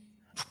it.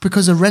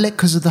 because of Relic,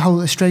 because of the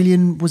whole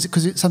Australian? Was it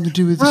because it's something to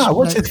do with? No, I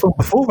watched this film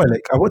before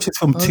Relic. I watched this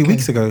film 2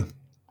 weeks ago.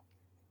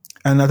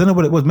 And I don't know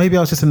what it was. Maybe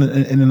I was just in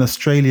an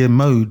Australian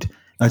mode.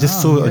 I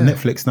just saw it on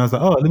Netflix, and I was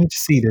like, "Oh, let me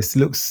just see this. It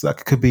looks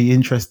like it could be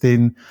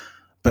interesting."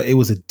 But it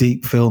was a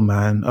deep film,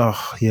 man. Oh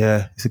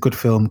yeah, it's a good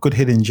film. Good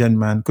hidden gem,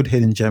 man. Good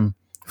hidden gem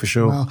for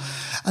sure. Wow.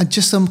 And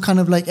just some kind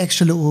of like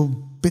extra little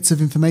bits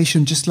of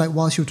information. Just like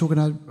whilst you were talking,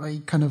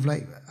 I kind of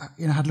like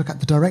had a look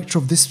at the director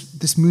of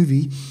this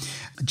movie,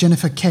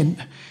 Jennifer Kent.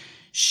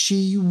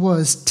 She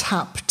was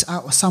tapped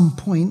at some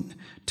point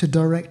to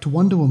direct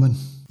Wonder Woman.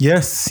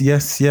 Yes, yeah.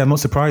 I'm not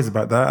surprised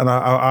about that, and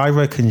I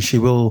reckon she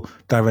will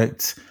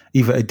direct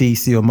either a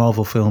DC or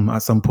Marvel film at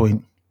some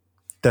point.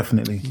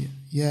 Definitely.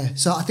 Yeah,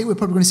 so I think we're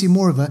probably going to see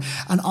more of her,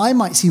 and I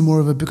might see more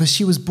of her because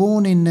she was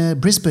born in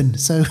Brisbane.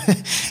 So,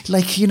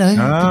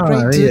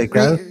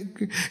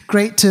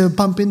 great to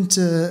bump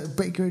into.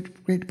 Great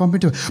to bump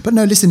into her. But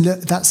no, listen,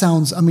 that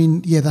sounds. I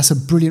mean, yeah, that's a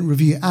brilliant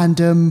review, and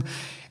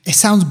it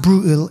sounds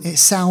brutal. It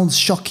sounds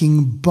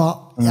shocking, but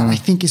I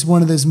think it's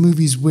one of those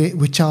movies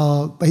which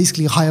are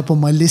basically high up on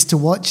my list to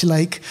watch.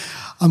 Like,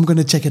 I'm going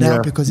to check it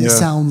out because it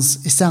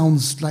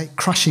sounds like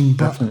crushing,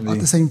 but Definitely. at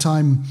the same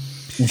time.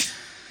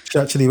 She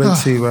actually went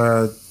to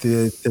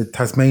the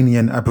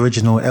Tasmanian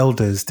Aboriginal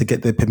elders to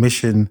get their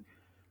permission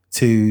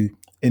to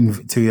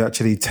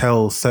actually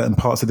tell certain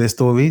parts of their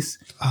stories.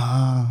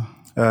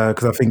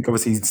 because I think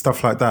obviously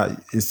stuff like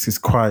that is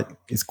quite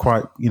it's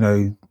quite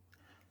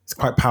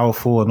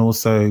powerful, and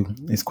also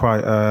it's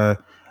quite a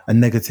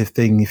negative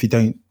thing if you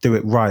don't do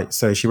it right.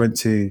 So she went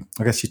to,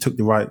 I guess she took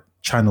the right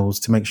channels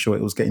to make sure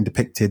it was getting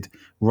depicted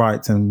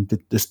right, and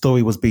the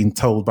story was being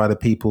told by the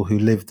people who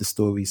lived the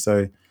story.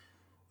 So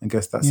I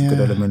guess that's a good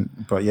Yeah.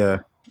 element. But yeah,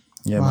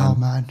 Wow, man.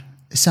 man.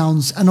 It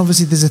sounds, and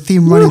obviously there's a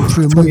theme Woo, running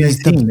through movies.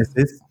 2018, this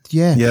is.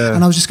 Yeah. Yeah.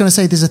 And I was just going to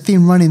say there's a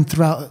theme running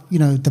throughout,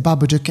 the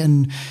Babadook,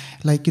 and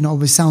like,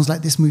 it sounds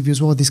like this movie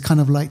as well. This kind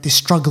of like this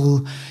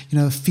struggle,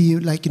 feel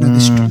like,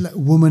 this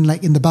woman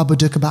like in the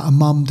Babadook about a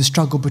mum, the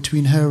struggle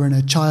between her and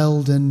her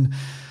child. And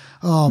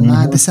oh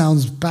man, this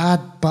sounds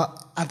bad, but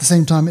at the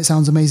same time, it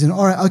sounds amazing.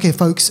 All right. Okay,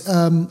 folks.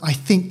 I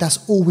think that's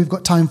all we've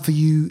got time for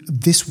you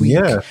this week.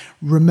 Yeah.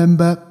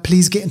 Remember,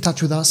 please get in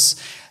touch with us.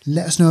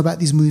 Let us know about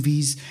these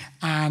movies,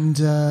 and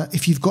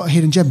if you've got a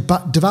hidden gem.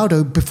 But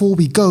Devaldo, before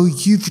we go,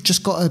 you've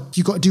got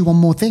to do one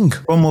more thing.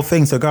 One more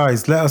thing. So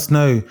guys, let us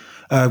know.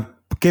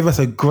 Give us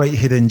a great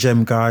hidden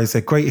gem, guys.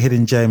 A great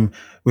hidden gem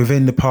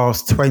within the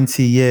past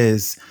 20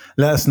 years.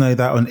 Let us know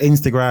that on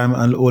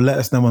Instagram, or let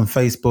us know on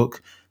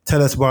Facebook.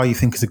 Tell us why you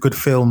think it's a good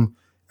film,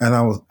 and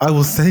I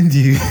will send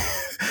you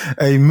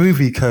a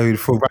movie code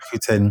for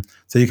Rakuten,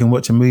 so you can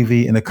watch a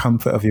movie in the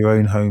comfort of your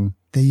own home.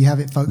 There you have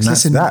it, folks. And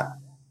that's Listen, that.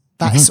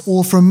 That's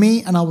all from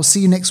me, and I will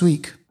see you next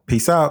week.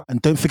 Peace out. And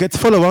don't forget to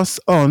follow us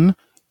on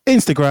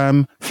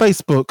Instagram,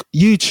 Facebook,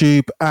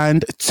 YouTube,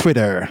 and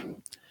Twitter.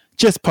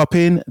 Just pop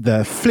in the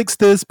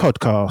Flicksters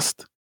Podcast.